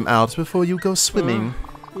to take them out before you go swimming.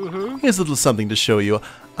 Here's a little something to show you.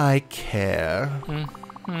 I care.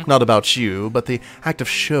 Not about you, but the act of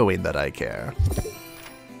showing that I care.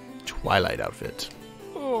 Twilight outfit.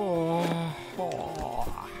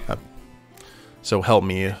 So help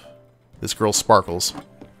me. This girl sparkles.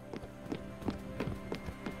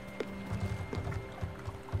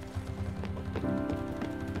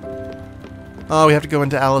 Oh, we have to go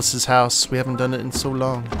into Alice's house. We haven't done it in so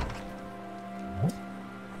long.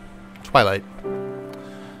 Twilight.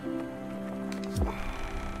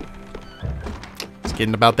 It's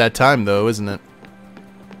getting about that time, though, isn't it?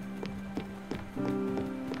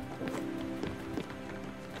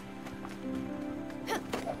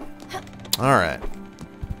 Alright.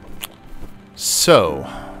 So,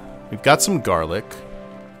 we've got some garlic.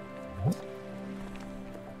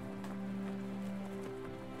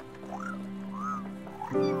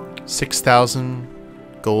 $6,000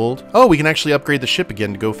 gold. Oh, we can actually upgrade the ship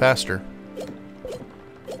again to go faster.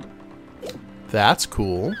 That's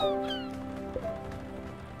cool.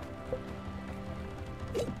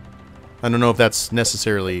 I don't know if that's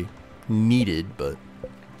necessarily needed, but...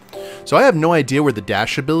 So I have no idea where the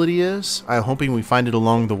dash ability is. I'm hoping we find it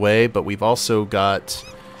along the way, but we've also got...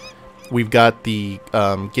 We've got the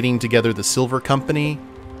getting together the Silver Company,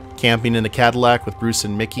 camping in the Cadillac with Bruce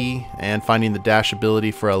and Mickey, and finding the dash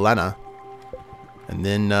ability for Elena. And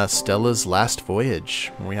then Stella's last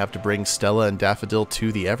voyage, where we have to bring Stella and Daffodil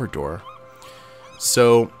to the Everdoor.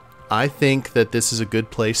 So I think that this is a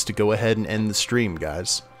good place to go ahead and end the stream,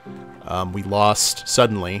 guys. We lost,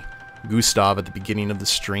 suddenly, Gustav at the beginning of the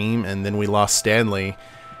stream, and then we lost Stanley,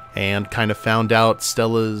 and kind of found out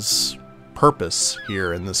Stella's purpose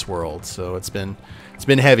here in this world. So it's been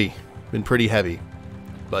heavy, been pretty heavy.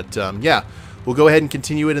 But yeah, we'll go ahead and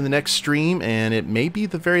continue it in the next stream, and it may be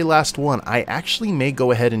the very last one. I actually may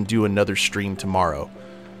go ahead and do another stream tomorrow.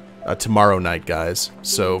 Tomorrow night, guys.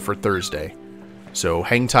 So, for Thursday. So,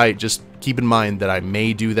 hang tight. Just keep in mind that I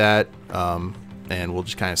may do that, and we'll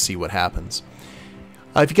just kind of see what happens.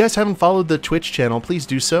 If you guys haven't followed the Twitch channel, please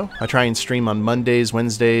do so. I try and stream on Mondays,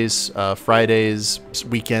 Wednesdays, Fridays,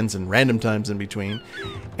 weekends, and random times in between.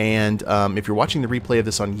 And if you're watching the replay of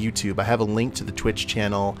this on YouTube, I have a link to the Twitch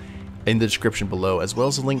channel in the description below, as well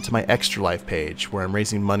as a link to my Extra Life page, where I'm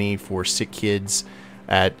raising money for sick kids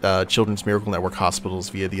at Children's Miracle Network hospitals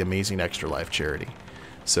via the Amazing Extra Life charity.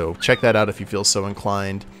 So check that out if you feel so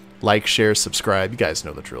inclined. Like, share, subscribe. You guys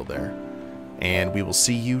know the drill there. And we will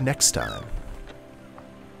see you next time.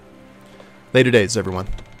 Later days, everyone.